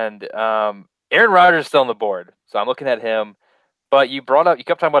 and Aaron Rodgers is still on the board. So I'm looking at him. But you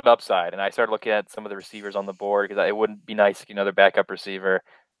kept talking about upside, and I started looking at some of the receivers on the board because it wouldn't be nice to get another backup receiver.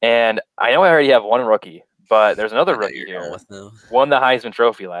 And I know I already have one rookie, but there's another rookie here. Won the Heisman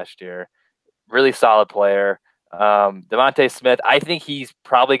Trophy last year. Really solid player. Devontae Smith, I think he's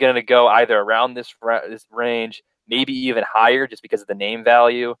probably going to go either around this range, maybe even higher just because of the name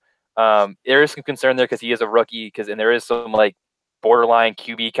value. There is some concern there because he is a rookie, and there is some like borderline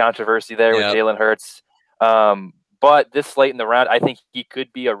QB controversy there with Jalen Hurts. But this late in the round, I think he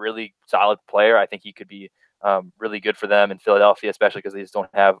could be a really solid player. I think he could be really good for them in Philadelphia, especially because they just don't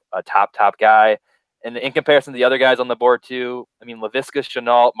have a top guy. And in comparison to the other guys on the board too, I mean, Laviska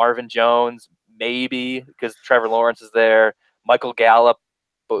Shenault, Marvin Jones, maybe because Trevor Lawrence is there. Michael Gallup,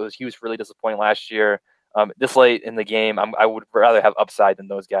 but he was really disappointing last year. This late in the game, I would rather have upside than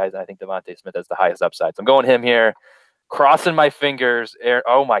those guys. And I think Devontae Smith has the highest upside. So I'm going him here. Crossing my fingers.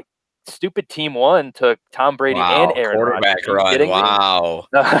 Oh, my. Stupid team 1 took Tom Brady and Aaron Rodgers. Run. Wow.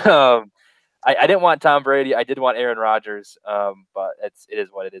 I didn't want Tom Brady. I did want Aaron Rodgers, but it is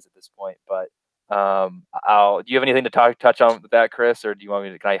what it is at this point. But do you have anything to touch on with that, Chris, or do you want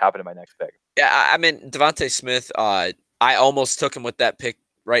me to? Can I hop into my next pick? Yeah, I mean Devontae Smith. I almost took him with that pick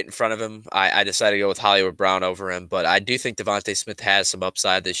right in front of him. I decided to go with Hollywood Brown over him, but I do think Devontae Smith has some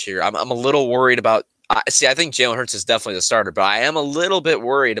upside this year. I'm a little worried about. I think Jalen Hurts is definitely the starter, but I am a little bit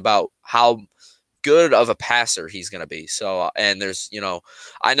worried about how good of a passer he's going to be. So, and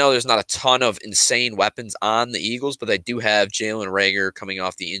I know there's not a ton of insane weapons on the Eagles, but they do have Jalen Reagor coming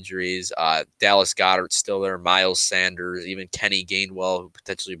off the injuries. Dallas Goedert's still there, Miles Sanders, even Kenny Gainwell, who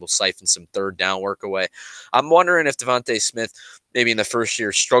potentially will siphon some third down work away. I'm wondering if Devontae Smith, maybe in the first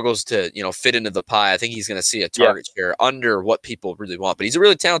year, struggles to, fit into the pie. I think he's going to see a target share under what people really want, but he's a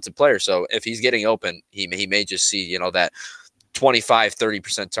really talented player. So if he's getting open, he may just see, that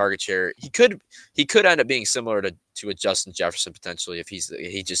 25-30% target share. He could end up being similar to a Justin Jefferson potentially if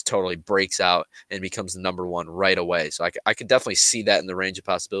he just totally breaks out and becomes the number one right away. So I could definitely see that in the range of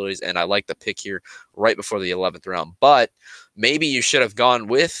possibilities, and I like the pick here right before the 11th round. But maybe you should have gone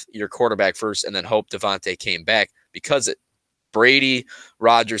with your quarterback first and then hope Devontae came back, because Brady,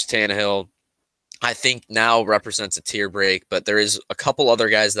 Rodgers, Tannehill, I think now represents a tier break, but there is a couple other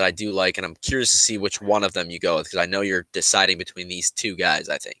guys that I do like, and I'm curious to see which one of them you go with, because I know you're deciding between these two guys,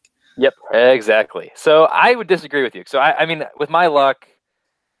 I think. Yep, exactly. So I would disagree with you. So I mean, with my luck,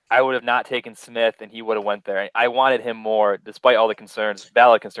 I would have not taken Smith, and he would have went there. I wanted him more, despite all the concerns,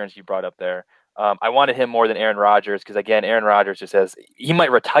 valid concerns you brought up there. I wanted him more than Aaron Rodgers because, again, Aaron Rodgers just says he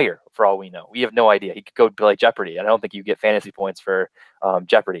might retire for all we know. We have no idea. He could go play Jeopardy. I don't think you get fantasy points for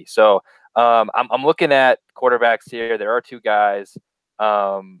Jeopardy. So I'm looking at quarterbacks here. There are two guys.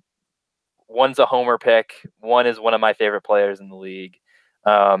 One's a homer pick. One is one of my favorite players in the league.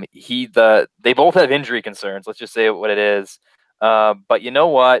 They both have injury concerns. Let's just say what it is. But you know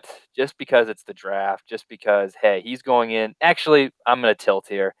what? Just because it's the draft, just because, hey, he's going in. Actually, I'm going to tilt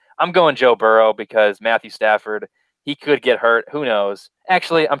here. I'm going Joe Burrow because Matthew Stafford, he could get hurt. Who knows?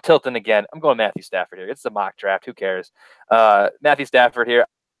 Actually, I'm tilting again. I'm going Matthew Stafford here. It's the mock draft. Who cares? Matthew Stafford here.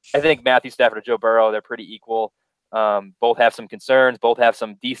 I think Matthew Stafford and Joe Burrow, they're pretty equal. Both have some concerns. Both have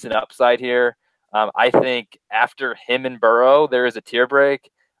some decent upside here. I think after him and Burrow, there is a tier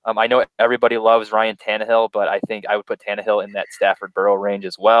break. I know everybody loves Ryan Tannehill, but I think I would put Tannehill in that Stafford Burrow range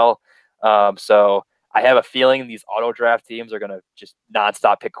as well. So I have a feeling these auto draft teams are going to just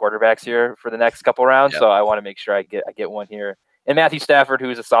nonstop pick quarterbacks here for the next couple rounds. Yep. So I want to make sure I get one here. And Matthew Stafford,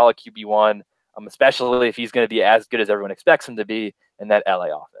 who's a solid QB1, especially if he's going to be as good as everyone expects him to be in that LA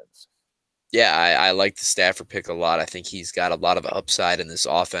offense. Yeah, I like the Stafford pick a lot. I think he's got a lot of upside in this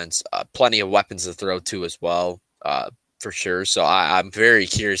offense. Plenty of weapons to throw to as well. For sure. So I'm very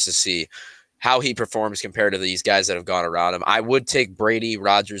curious to see how he performs compared to these guys that have gone around him. I would take Brady,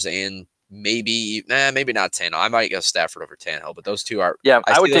 Rodgers, and maybe not Tannehill. I might go Stafford over Tannehill, but those two are. Yeah,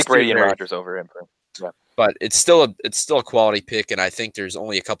 I would take Brady and Rodgers over him. Yeah. But it's still a quality pick, and I think there's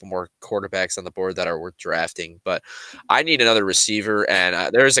only a couple more quarterbacks on the board that are worth drafting. But I need another receiver,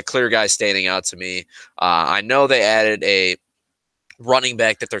 and there's a clear guy standing out to me. I know they added a running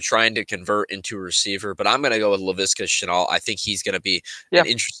back that they're trying to convert into a receiver, but I'm going to go with Laviska Shenault. I think he's going to be an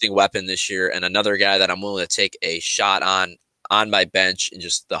interesting weapon this year, and another guy that I'm willing to take a shot on my bench in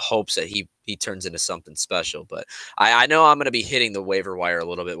just the hopes that he turns into something special. But I know I'm going to be hitting the waiver wire a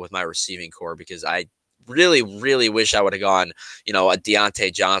little bit with my receiving core, because I really, really wish I would have gone, a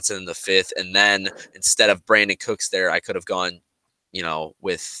Deontay Johnson in the 5th, and then instead of Brandon Cooks there, I could have gone,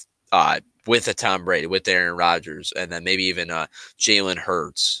 with a Tom Brady, with Aaron Rodgers, and then maybe even Jalen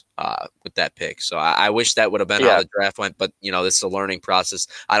Hurts with that pick. So I wish that would have been how the draft went, but, this is a learning process.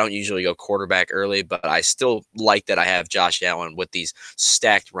 I don't usually go quarterback early, but I still like that I have Josh Allen with these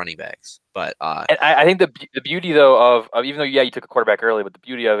stacked running backs. But and I think the beauty, though, of even though, you took a quarterback early, but the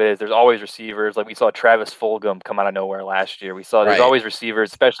beauty of it is there's always receivers. Like we saw Travis Fulgham come out of nowhere last year. We saw there's always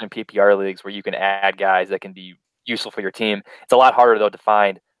receivers, especially in PPR leagues, where you can add guys that can be useful for your team. It's a lot harder, though, to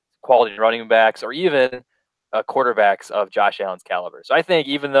find quality running backs or even quarterbacks of Josh Allen's caliber. So I think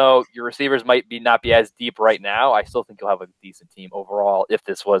even though your receivers might not be as deep right now, I still think you'll have a decent team overall if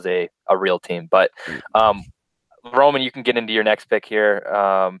this was a real team. But Roman, you can get into your next pick here.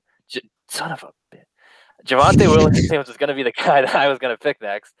 Son of a bitch. Javonte Williams is going to be the guy that I was going to pick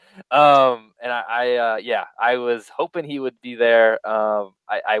next. And I was hoping he would be there.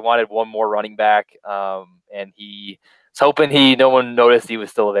 I wanted one more running back, and he was hoping no one noticed he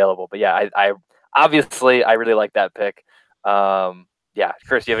was still available. But yeah, I obviously I really like that pick.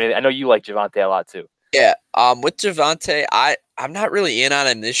 Chris, do you have anything? I know you like Javonte a lot too. Yeah, with Javonte, I'm not really in on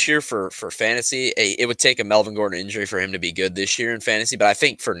him this year for fantasy. It would take a Melvin Gordon injury for him to be good this year in fantasy, but I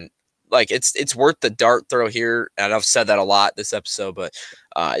think it's worth the dart throw here, and I've said that a lot this episode, but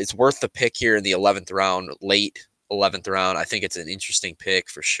it's worth the pick here in the 11th round, late 11th round. I think it's an interesting pick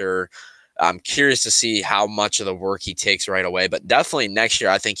for sure. I'm curious to see how much of the work he takes right away, but definitely next year,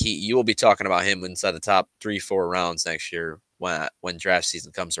 I think you will be talking about him inside the top 3-4 rounds next year when draft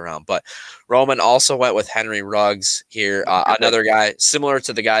season comes around. But Roman also went with Henry Ruggs here, another guy similar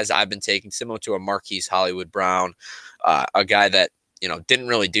to the guys I've been taking, similar to a Marquise Hollywood Brown, a guy that didn't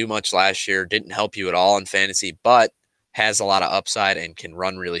really do much last year, didn't help you at all in fantasy, but has a lot of upside and can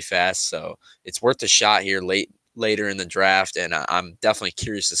run really fast. So it's worth a shot here later in the draft, and I'm definitely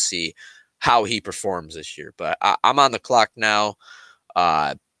curious to see how he performs this year. But I'm on the clock now.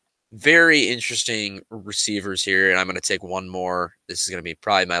 Very interesting receivers here, and I'm going to take one more. This is going to be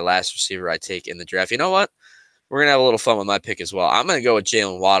probably my last receiver I take in the draft. You know what? We're gonna have a little fun with my pick as well. I'm gonna go with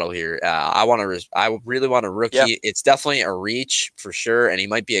Jalen Waddle here. I really want a rookie. Yeah. It's definitely a reach for sure, and he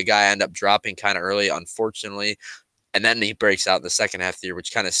might be a guy I end up dropping kind of early, unfortunately. And then he breaks out in the second half of the year,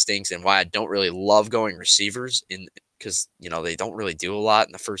 which kind of stinks, and why I don't really love going receivers in because they don't really do a lot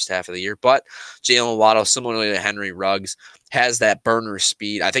in the first half of the year. But Jalen Waddle, similarly to Henry Ruggs, has that burner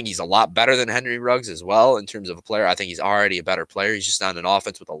speed. I think he's a lot better than Henry Ruggs as well in terms of a player. I think he's already a better player. He's just on an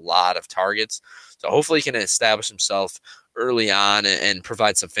offense with a lot of targets. So hopefully he can establish himself early on and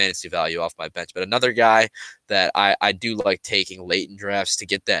provide some fantasy value off my bench. But another guy that I do like taking late in drafts to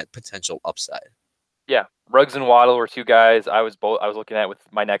get that potential upside. Yeah, Ruggs and Waddle were two guys I was looking at with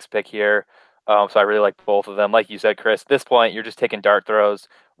my next pick here. So I really like both of them. Like you said, Chris, at this point you're just taking dart throws.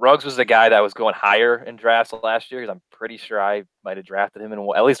 Ruggs was the guy that was going higher in drafts last year because I'm pretty sure I might have drafted him in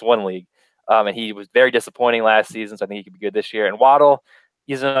at least one league. And he was very disappointing last season, so I think he could be good this year. And Waddle,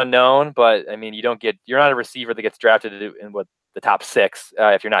 he's an unknown, but I mean, you're not a receiver that gets drafted in what the top 6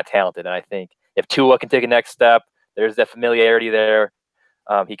 if you're not talented. And I think if Tua can take a next step, there's that familiarity there.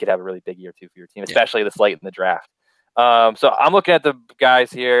 He could have a really big year too for your team, especially this late in the draft. So I'm looking at the guys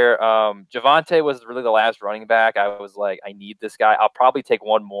here. Javonte was really the last running back. I was like, I need this guy. I'll probably take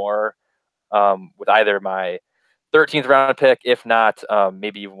one more with either my 13th round pick, if not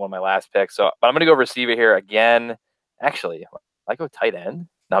maybe even one of my last picks. So, but I'm going to go receiver here again. Actually, I go tight end.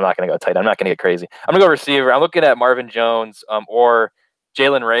 No, I'm not going to go tight end. I'm not going to get crazy. I'm going to go receiver. I'm looking at Marvin Jones or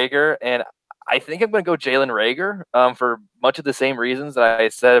Jalen Reagor, and I think I'm going to go Jalen Reagor for much of the same reasons that I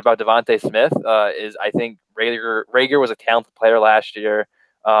said about Devontae Smith. Is I think Reagor was a talented player last year,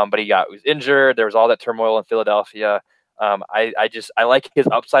 but he was injured. There was all that turmoil in Philadelphia. I like his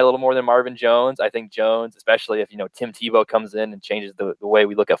upside a little more than Marvin Jones. I think Jones, especially if Tim Tebow comes in and changes the way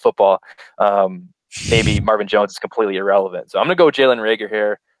we look at football, maybe Marvin Jones is completely irrelevant. So I'm going to go with Jalen Reagor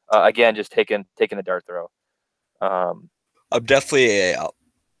here. Again, just taking a dart throw. I'm definitely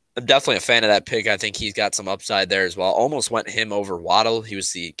a fan of that pick. I think he's got some upside there as well. Almost went him over Waddle. He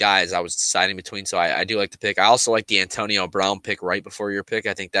was the guys I was deciding between, so I do like the pick. I also like the Antonio Brown pick right before your pick.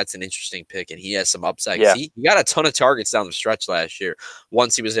 I think that's an interesting pick, and he has some upside. Yeah. He got a ton of targets down the stretch last year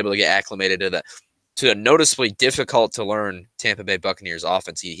once he was able to get acclimated to the noticeably difficult to learn Tampa Bay Buccaneers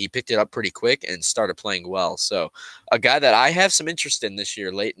offense. He picked it up pretty quick and started playing well. So a guy that I have some interest in this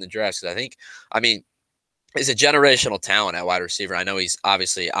year late in the draft because he's a generational talent at wide receiver. I know he's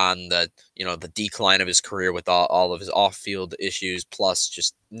obviously on the decline of his career with all of his off-field issues, plus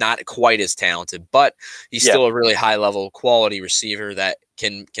just not quite as talented, but he's still a really high-level quality receiver that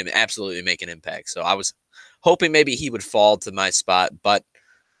can absolutely make an impact. So I was hoping maybe he would fall to my spot, but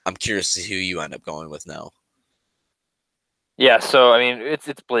I'm curious to see who you end up going with now. Yeah, so I mean, it's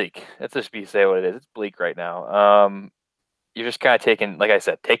bleak. Let's just say what it is. It's bleak right now. You're just kind of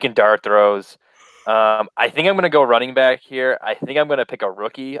taking dart throws. I think I'm going to go running back here. I think I'm going to pick a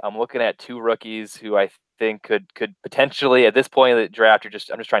rookie. I'm looking at 2 rookies who I think could potentially at this point in the draft. I'm just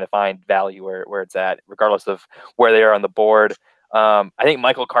trying to find value where it's at, regardless of where they are on the board. I think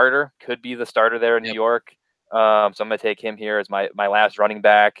Michael Carter could be the starter there in New York. So I'm going to take him here as my last running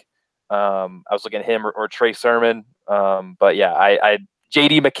back. I was looking at him or Trey Sermon. But yeah, I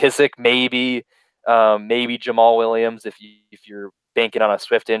J.D. McKissick maybe Jamal Williams if you're banking on a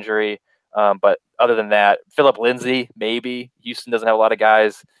Swift injury. But other than that, Philip Lindsay, maybe. Houston doesn't have a lot of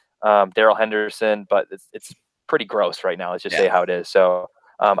guys. Darrell Henderson, but it's pretty gross right now. Let's just say how it is. So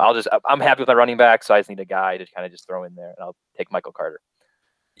I'm happy with my running back, so I just need a guy to kind of just throw in there, and I'll take Michael Carter.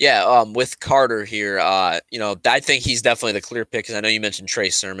 Yeah, with Carter here, I think he's definitely the clear pick because I know you mentioned Trey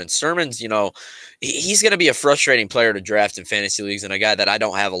Sermon. Sermon's, he's going to be a frustrating player to draft in fantasy leagues and a guy that I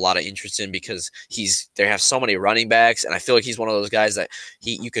don't have a lot of interest in because they have so many running backs, and I feel like he's one of those guys that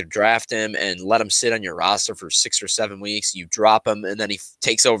you could draft him and let him sit on your roster for 6 or 7 weeks. You drop him, and then he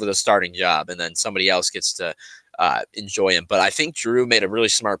takes over the starting job, and then somebody else gets to enjoy him. But I think Drew made a really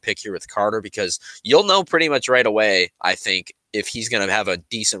smart pick here with Carter because you'll know pretty much right away, I think, if he's going to have a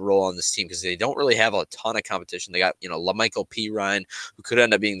decent role on this team because they don't really have a ton of competition. They got, LaMichael Pirine, who could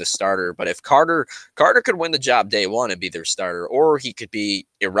end up being the starter. But if Carter could win the job day one and be their starter, or he could be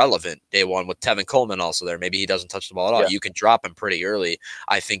irrelevant day one with Tevin Coleman also there. Maybe he doesn't touch the ball at all. Yeah. You can drop him pretty early,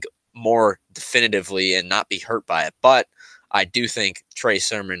 I think, more definitively and not be hurt by it. But I do think Trey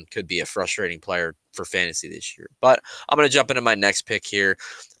Sermon could be a frustrating player for fantasy this year. But I'm going to jump into my next pick here.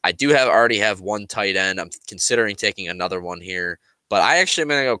 I already have one tight end. I'm considering taking another one here. But I actually am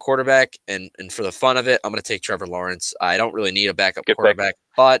going to go quarterback, and for the fun of it, I'm going to take Trevor Lawrence. I don't really need a backup quarterback,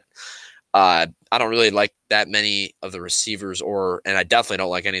 but I don't really like that many of the receivers, and I definitely don't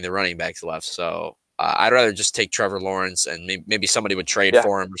like any of the running backs left. So I'd rather just take Trevor Lawrence, and maybe somebody would trade Yeah.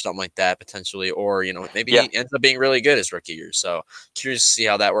 for him or something like that potentially, or maybe Yeah. he ends up being really good his rookie year. So curious to see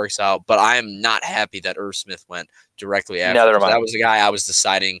how that works out. But I am not happy that Irv Smith went directly after, Neither am because I. that was the guy I was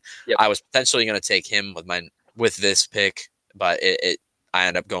deciding Yep. I was potentially going to take him with this pick, but I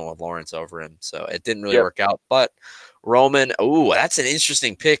ended up going with Lawrence over him, so it didn't really work out. But Roman, that's an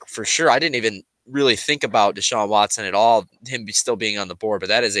interesting pick for sure. I didn't even really think about Deshaun Watson at all, him still being on the board, but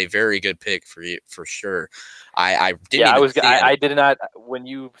that is a very good pick for you for sure. I didn't even see it. I did not, when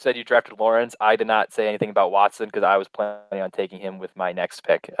you said you drafted Lawrence, I did not say anything about Watson because I was planning on taking him with my next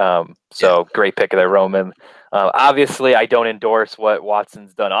pick. Great pick there, Roman. Obviously, I don't endorse what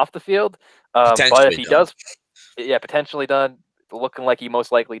Watson's done off the field, but if he does, potentially done, looking like he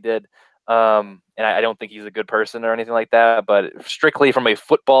most likely did. And I don't think he's a good person or anything like that, but strictly from a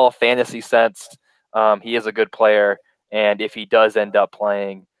football fantasy sense, he is a good player. And if he does end up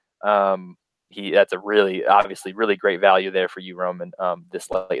playing, that's a obviously really great value there for you, Roman, this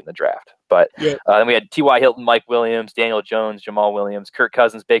late in the draft. But then we had T.Y. Hilton, Mike Williams, Daniel Jones, Jamal Williams, Kirk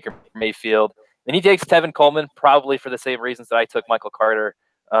Cousins, Baker Mayfield. Then he takes Tevin Coleman, probably for the same reasons that I took Michael Carter,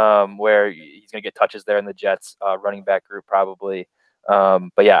 where he's going to get touches there in the Jets running back group probably.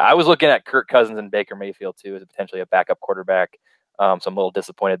 But yeah, I was looking at Kirk Cousins and Baker Mayfield too as potentially a backup quarterback. So I'm a little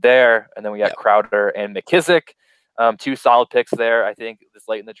disappointed there. And then we got Crowder and McKissick. Two solid picks there, I think, this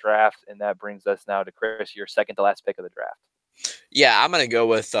late in the draft. And that brings us now to Chris, your second to last pick of the draft. Yeah, I'm going to go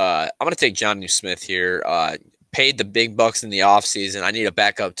with I'm going to take Jonnu Smith here. Paid the big bucks in the offseason. I need a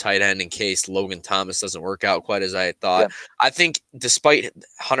backup tight end in case Logan Thomas doesn't work out quite as I thought. Yeah. I think despite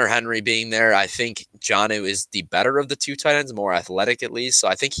Hunter Henry being there, I think Jonnu is the better of the two tight ends, more athletic at least. So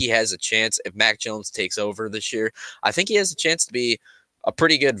I think he has a chance if Mac Jones takes over this year. I think he has a chance to be a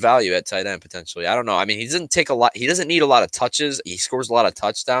pretty good value at tight end potentially. I don't know. I mean, he doesn't take a lot. He doesn't need a lot of touches. He scores a lot of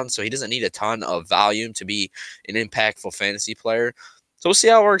touchdowns, so he doesn't need a ton of volume to be an impactful fantasy player. So we'll see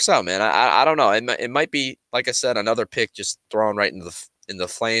how it works out, man. I don't know. It might be, like I said, another pick just thrown right into the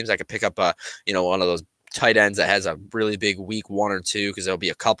flames. I could pick up one of those tight ends that has a really big week 1 or 2 because there'll be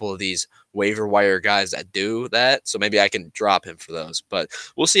a couple of these waiver wire guys that do that. So maybe I can drop him for those. But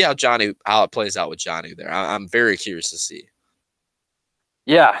we'll see how it plays out with Jonnu there. I'm very curious to see.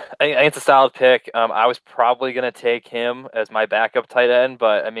 Yeah, I think it's a solid pick. I was probably going to take him as my backup tight end,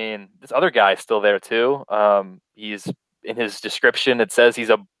 but I mean, this other guy's still there too. He's in his description, it says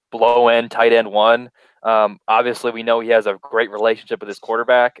he's a blow end tight end 1. Obviously, we know he has a great relationship with his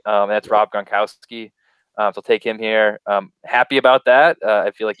quarterback. That's Rob Gronkowski. So I'll take him here. Happy about that.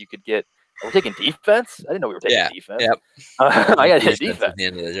 I feel like you could get. Are we taking defense? I didn't know we were taking defense. Yep. I got his defense at the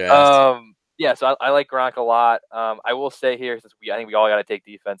end of the draft. Yeah, so I like Gronk a lot. I will say here, since I think we all got to take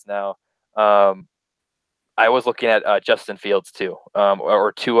defense now. I was looking at Justin Fields too,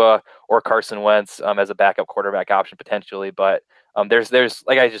 or Tua or Carson Wentz as a backup quarterback option potentially. But there's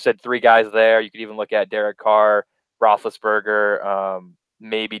like I just said, 3 guys there. You could even look at Derek Carr, Roethlisberger,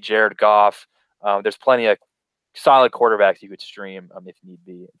 maybe Jared Goff. There's plenty of solid quarterbacks you could stream if need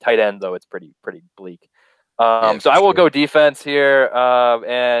be. Tight end though, it's pretty bleak. So I will go defense here.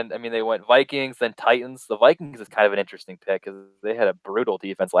 And I mean, they went Vikings, then Titans. The Vikings is kind of an interesting pick because they had a brutal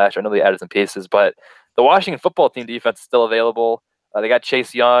defense last year. I know they added some pieces, but the Washington football team defense is still available. They got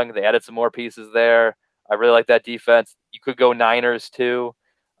Chase Young. They added some more pieces there. I really like that defense. You could go Niners too,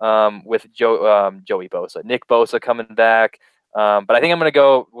 with Joey Bosa, Nick Bosa coming back. But I think I'm going to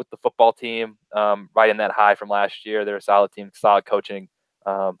go with the football team, right in that high from last year. They're a solid team, solid coaching.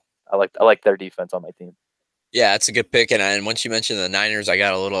 I like their defense on my team. Yeah, that's a good pick. And once you mentioned the Niners, I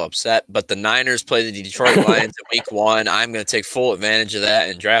got a little upset. But the Niners play the Detroit Lions in week 1. I'm going to take full advantage of that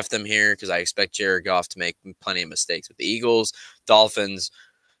and draft them here because I expect Jared Goff to make plenty of mistakes with the Eagles, Dolphins.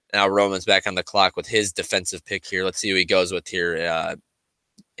 Now Roman's back on the clock with his defensive pick here. Let's see who he goes with here.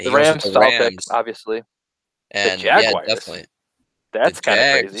 The Rams, pick, obviously. And the Jaguars. Yeah, definitely. That's kind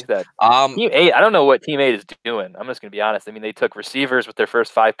of crazy. Team 8, I don't know what Team 8 is doing. I'm just going to be honest. I mean, they took receivers with their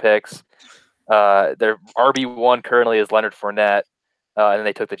first 5 picks. Their RB1 currently is Leonard Fournette, and then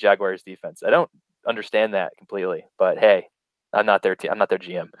they took the Jaguars defense. I don't understand that completely, but hey, I'm not their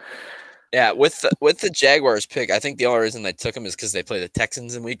GM. Yeah, with the Jaguars pick, I think the only reason they took him is because they play the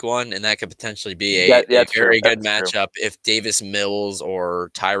Texans in week 1, and that could potentially be a very good matchup if Davis Mills or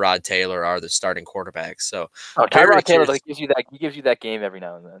Tyrod Taylor are the starting quarterbacks. So Tyrod Taylor gives you that game every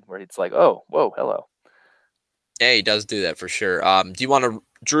now and then where it's like, oh, whoa, hello. Yeah, he does do that for sure. Do you want to,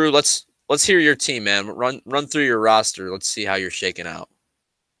 Drew? Let's hear your team, man. Run through your roster. Let's see how you're shaking out.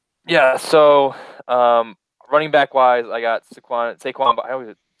 Yeah. So running back wise, I got Saquon. I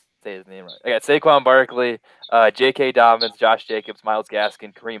always say his name right. I got Saquon Barkley, J.K. Dobbins, Josh Jacobs, Myles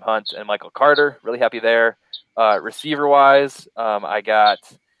Gaskin, Kareem Hunt, and Michael Carter. Really happy there. Receiver-wise, I got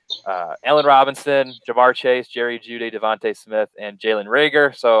Allen Robinson, Jamar Chase, Jerry Jeudy, Devontae Smith, and Jalen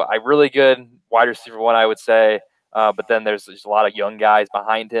Reagor. So I really good wide receiver one, I would say. But then there's a lot of young guys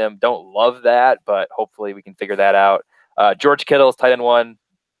behind him. Don't love that, but hopefully we can figure that out. George Kittle's tight end one.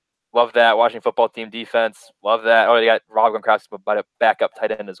 Love that. Washington football team defense. Love that. Oh, they got Rob Gronkowski backup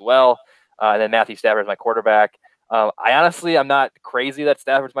tight end as well. And then Matthew Stafford is my quarterback. I'm not crazy that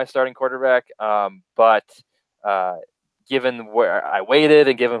Stafford's my starting quarterback. But given where I waited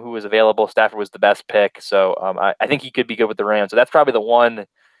and given who was available, Stafford was the best pick. So I think he could be good with the Rams. So that's probably the one.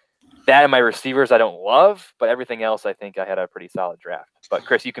 That and my receivers I don't love, but everything else I think I had a pretty solid draft. But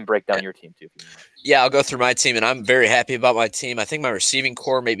Chris, you can break down your team too if you want. Yeah, I'll go through my team, and I'm very happy about my team. I think my receiving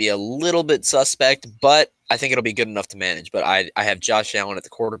core may be a little bit suspect, but I think it'll be good enough to manage. But I have Josh Allen at the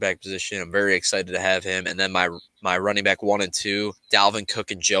quarterback position. I'm very excited to have him. And then my running back 1 and 2, Dalvin Cook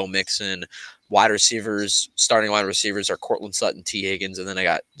and Joe Mixon. Starting wide receivers are Cortland Sutton, T. Higgins, and then I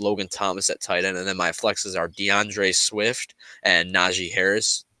got Logan Thomas at tight end. And then my flexes are DeAndre Swift and Najee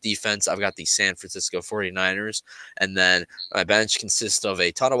Harris. Defense, I've got the San Francisco 49ers. And then my bench consists of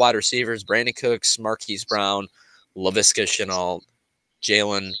a ton of wide receivers: Brandon Cooks, Marquise Brown, Laviska Shenault,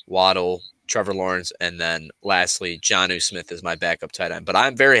 Jalen Waddle, Trevor Lawrence, and then lastly, Jonnu Smith is my backup tight end. But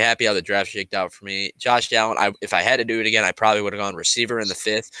I'm very happy how the draft shaked out for me. Josh Allen, if I had to do it again, I probably would have gone receiver in the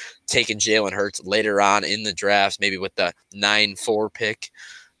 5th, taken Jalen Hurts later on in the draft, maybe with the 9-4 pick,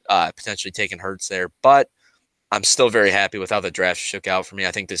 potentially taking Hurts there. But I'm still very happy with how the draft shook out for me.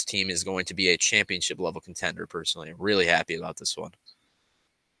 I think this team is going to be a championship level contender. Personally, I'm really happy about this one.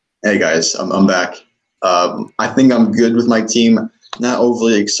 Hey guys, I'm back. I think I'm good with my team. Not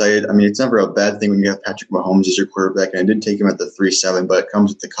overly excited. I mean, it's never a bad thing when you have Patrick Mahomes as your quarterback, and I did take him at the 3-7, but it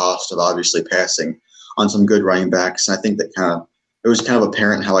comes at the cost of obviously passing on some good running backs. And I think that it was kind of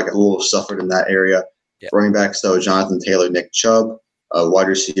apparent how I got a little suffered in that area. Yeah. Running backs though, Jonathan Taylor, Nick Chubb. Wide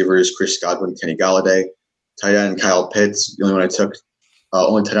receivers, Chris Godwin, Kenny Galladay. Tight end Kyle Pitts, the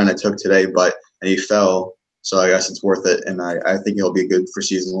only tight end I took today, and he fell, so I guess it's worth it, and I think he'll be good for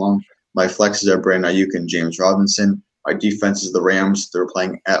season long. My flexes are Brandon Ayuk and James Robinson. My defense is the Rams. They're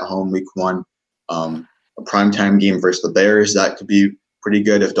playing at home week 1. A primetime game versus the Bears. That could be pretty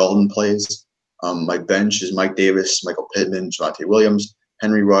good if Dalton plays. My bench is Mike Davis, Michael Pittman, Javonte Williams,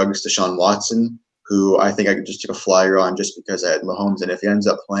 Henry Ruggs, Deshaun Watson, who I think I could just take a flyer on just because I had Mahomes, and if he ends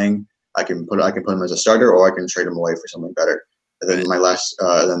up playing, I can put him as a starter, or I can trade him away for something better. And then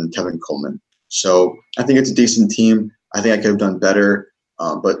then Kevin Coleman. So I think it's a decent team. I think I could have done better,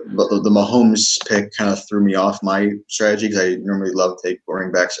 but the Mahomes pick kind of threw me off my strategy because I normally love to take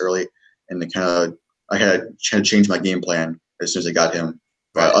running backs early, and I had to change my game plan as soon as I got him.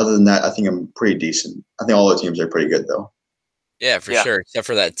 But other than that, I think I'm pretty decent. I think all the teams are pretty good though. Yeah, for sure. Except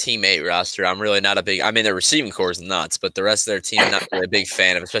for that teammate roster, I'm really not a big. I mean, their receiving core is nuts, but the rest of their team, I'm not really a big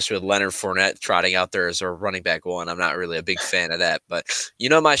fan of. Especially with Leonard Fournette trotting out there as a running back 1, I'm not really a big fan of that. But you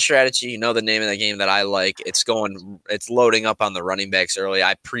know my strategy. You know the name of the game that I like. It's loading up on the running backs early.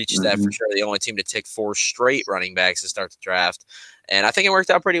 I preach that for sure. The only team to take 4 straight running backs to start the draft, and I think it worked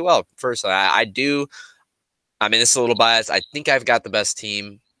out pretty well. Personally, I do. I mean, this is a little biased. I think I've got the best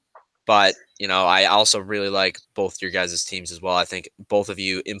team, but I also really like both your guys' teams as well. I think both of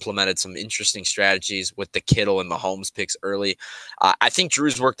you implemented some interesting strategies with the Kittle and Mahomes picks early. I think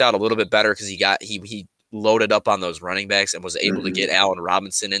Drew's worked out a little bit better because he loaded up on those running backs and was able to get Allen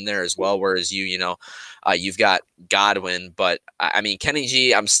Robinson in there as well. Whereas you've got Godwin, but I mean Kenny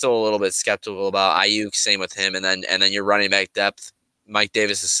G, I'm still a little bit skeptical about. Ayuk, same with him, and then your running back depth. Mike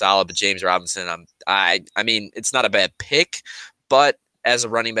Davis is solid, but James Robinson, I mean it's not a bad pick, but as a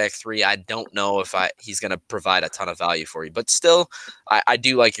running back 3, I don't know if he's going to provide a ton of value for you. But still, I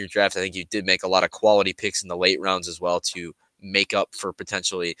do like your draft. I think you did make a lot of quality picks in the late rounds as well to make up for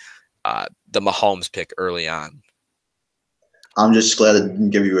potentially the Mahomes pick early on. I'm just glad I didn't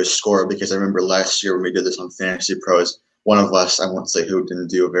give you a score because I remember last year when we did this on Fantasy Pros, one of us, I won't say who,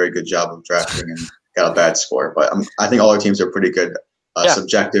 didn't do a very good job of drafting and got a bad score. But I think all our teams are pretty good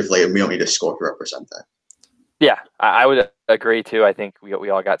subjectively, and we don't need a score to represent that. Yeah, I would agree too. I think we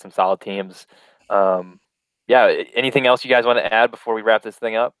all got some solid teams. Anything else you guys want to add before we wrap this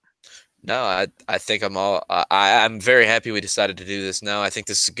thing up? No, I think I'm very happy we decided to do this now. I think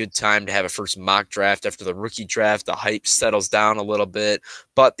this is a good time to have a first mock draft after the rookie draft. The hype settles down a little bit,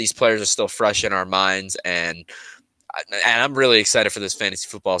 but these players are still fresh in our minds, and I'm really excited for this fantasy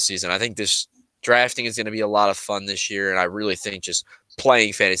football season. I think this drafting is going to be a lot of fun this year, and I really think just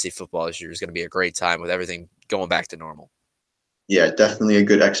playing fantasy football this year is going to be a great time with everything going back to normal. Yeah, definitely a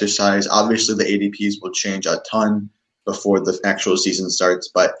good exercise. Obviously, the ADPs will change a ton before the actual season starts,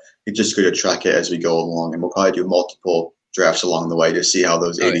 but it's just good to track it as we go along. And we'll probably do multiple drafts along the way to see how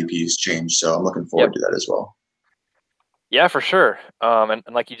those ADPs change. So I'm looking forward to that as well. Yeah, for sure. And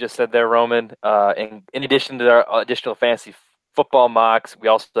like you just said there, Roman, in addition to our additional fantasy football mocks, we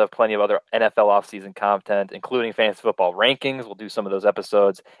also have plenty of other NFL offseason content, including fantasy football rankings. We'll do some of those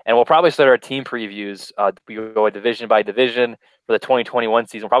episodes. And we'll probably start our team previews. We go division by division for the 2021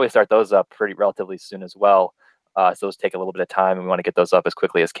 season. We'll probably start those up relatively soon as well. So those take a little bit of time, and we want to get those up as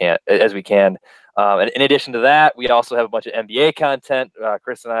quickly as we can. And in addition to that, we also have a bunch of NBA content.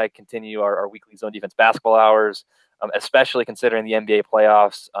 Chris and I continue our weekly Zone Defense basketball hours. Especially considering the NBA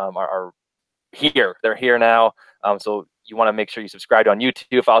playoffs are here. They're here now. So you want to make sure you subscribe on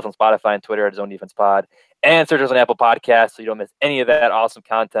YouTube, follow us on Spotify and Twitter at Zone Defense Pod, and search us on Apple Podcasts so you don't miss any of that awesome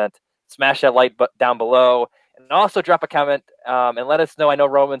content. Smash that like button down below. And also drop a comment and let us know. I know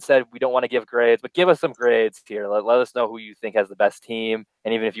Roman said we don't want to give grades, but give us some grades here. Let us know who you think has the best team.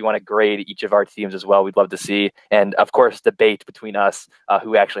 And even if you want to grade each of our teams as well, we'd love to see. And, of course, debate between us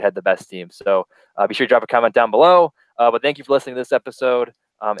who actually had the best team. So be sure to drop a comment down below. But thank you for listening to this episode,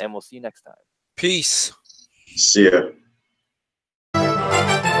 and we'll see you next time. Peace. See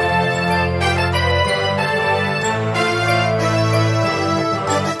ya.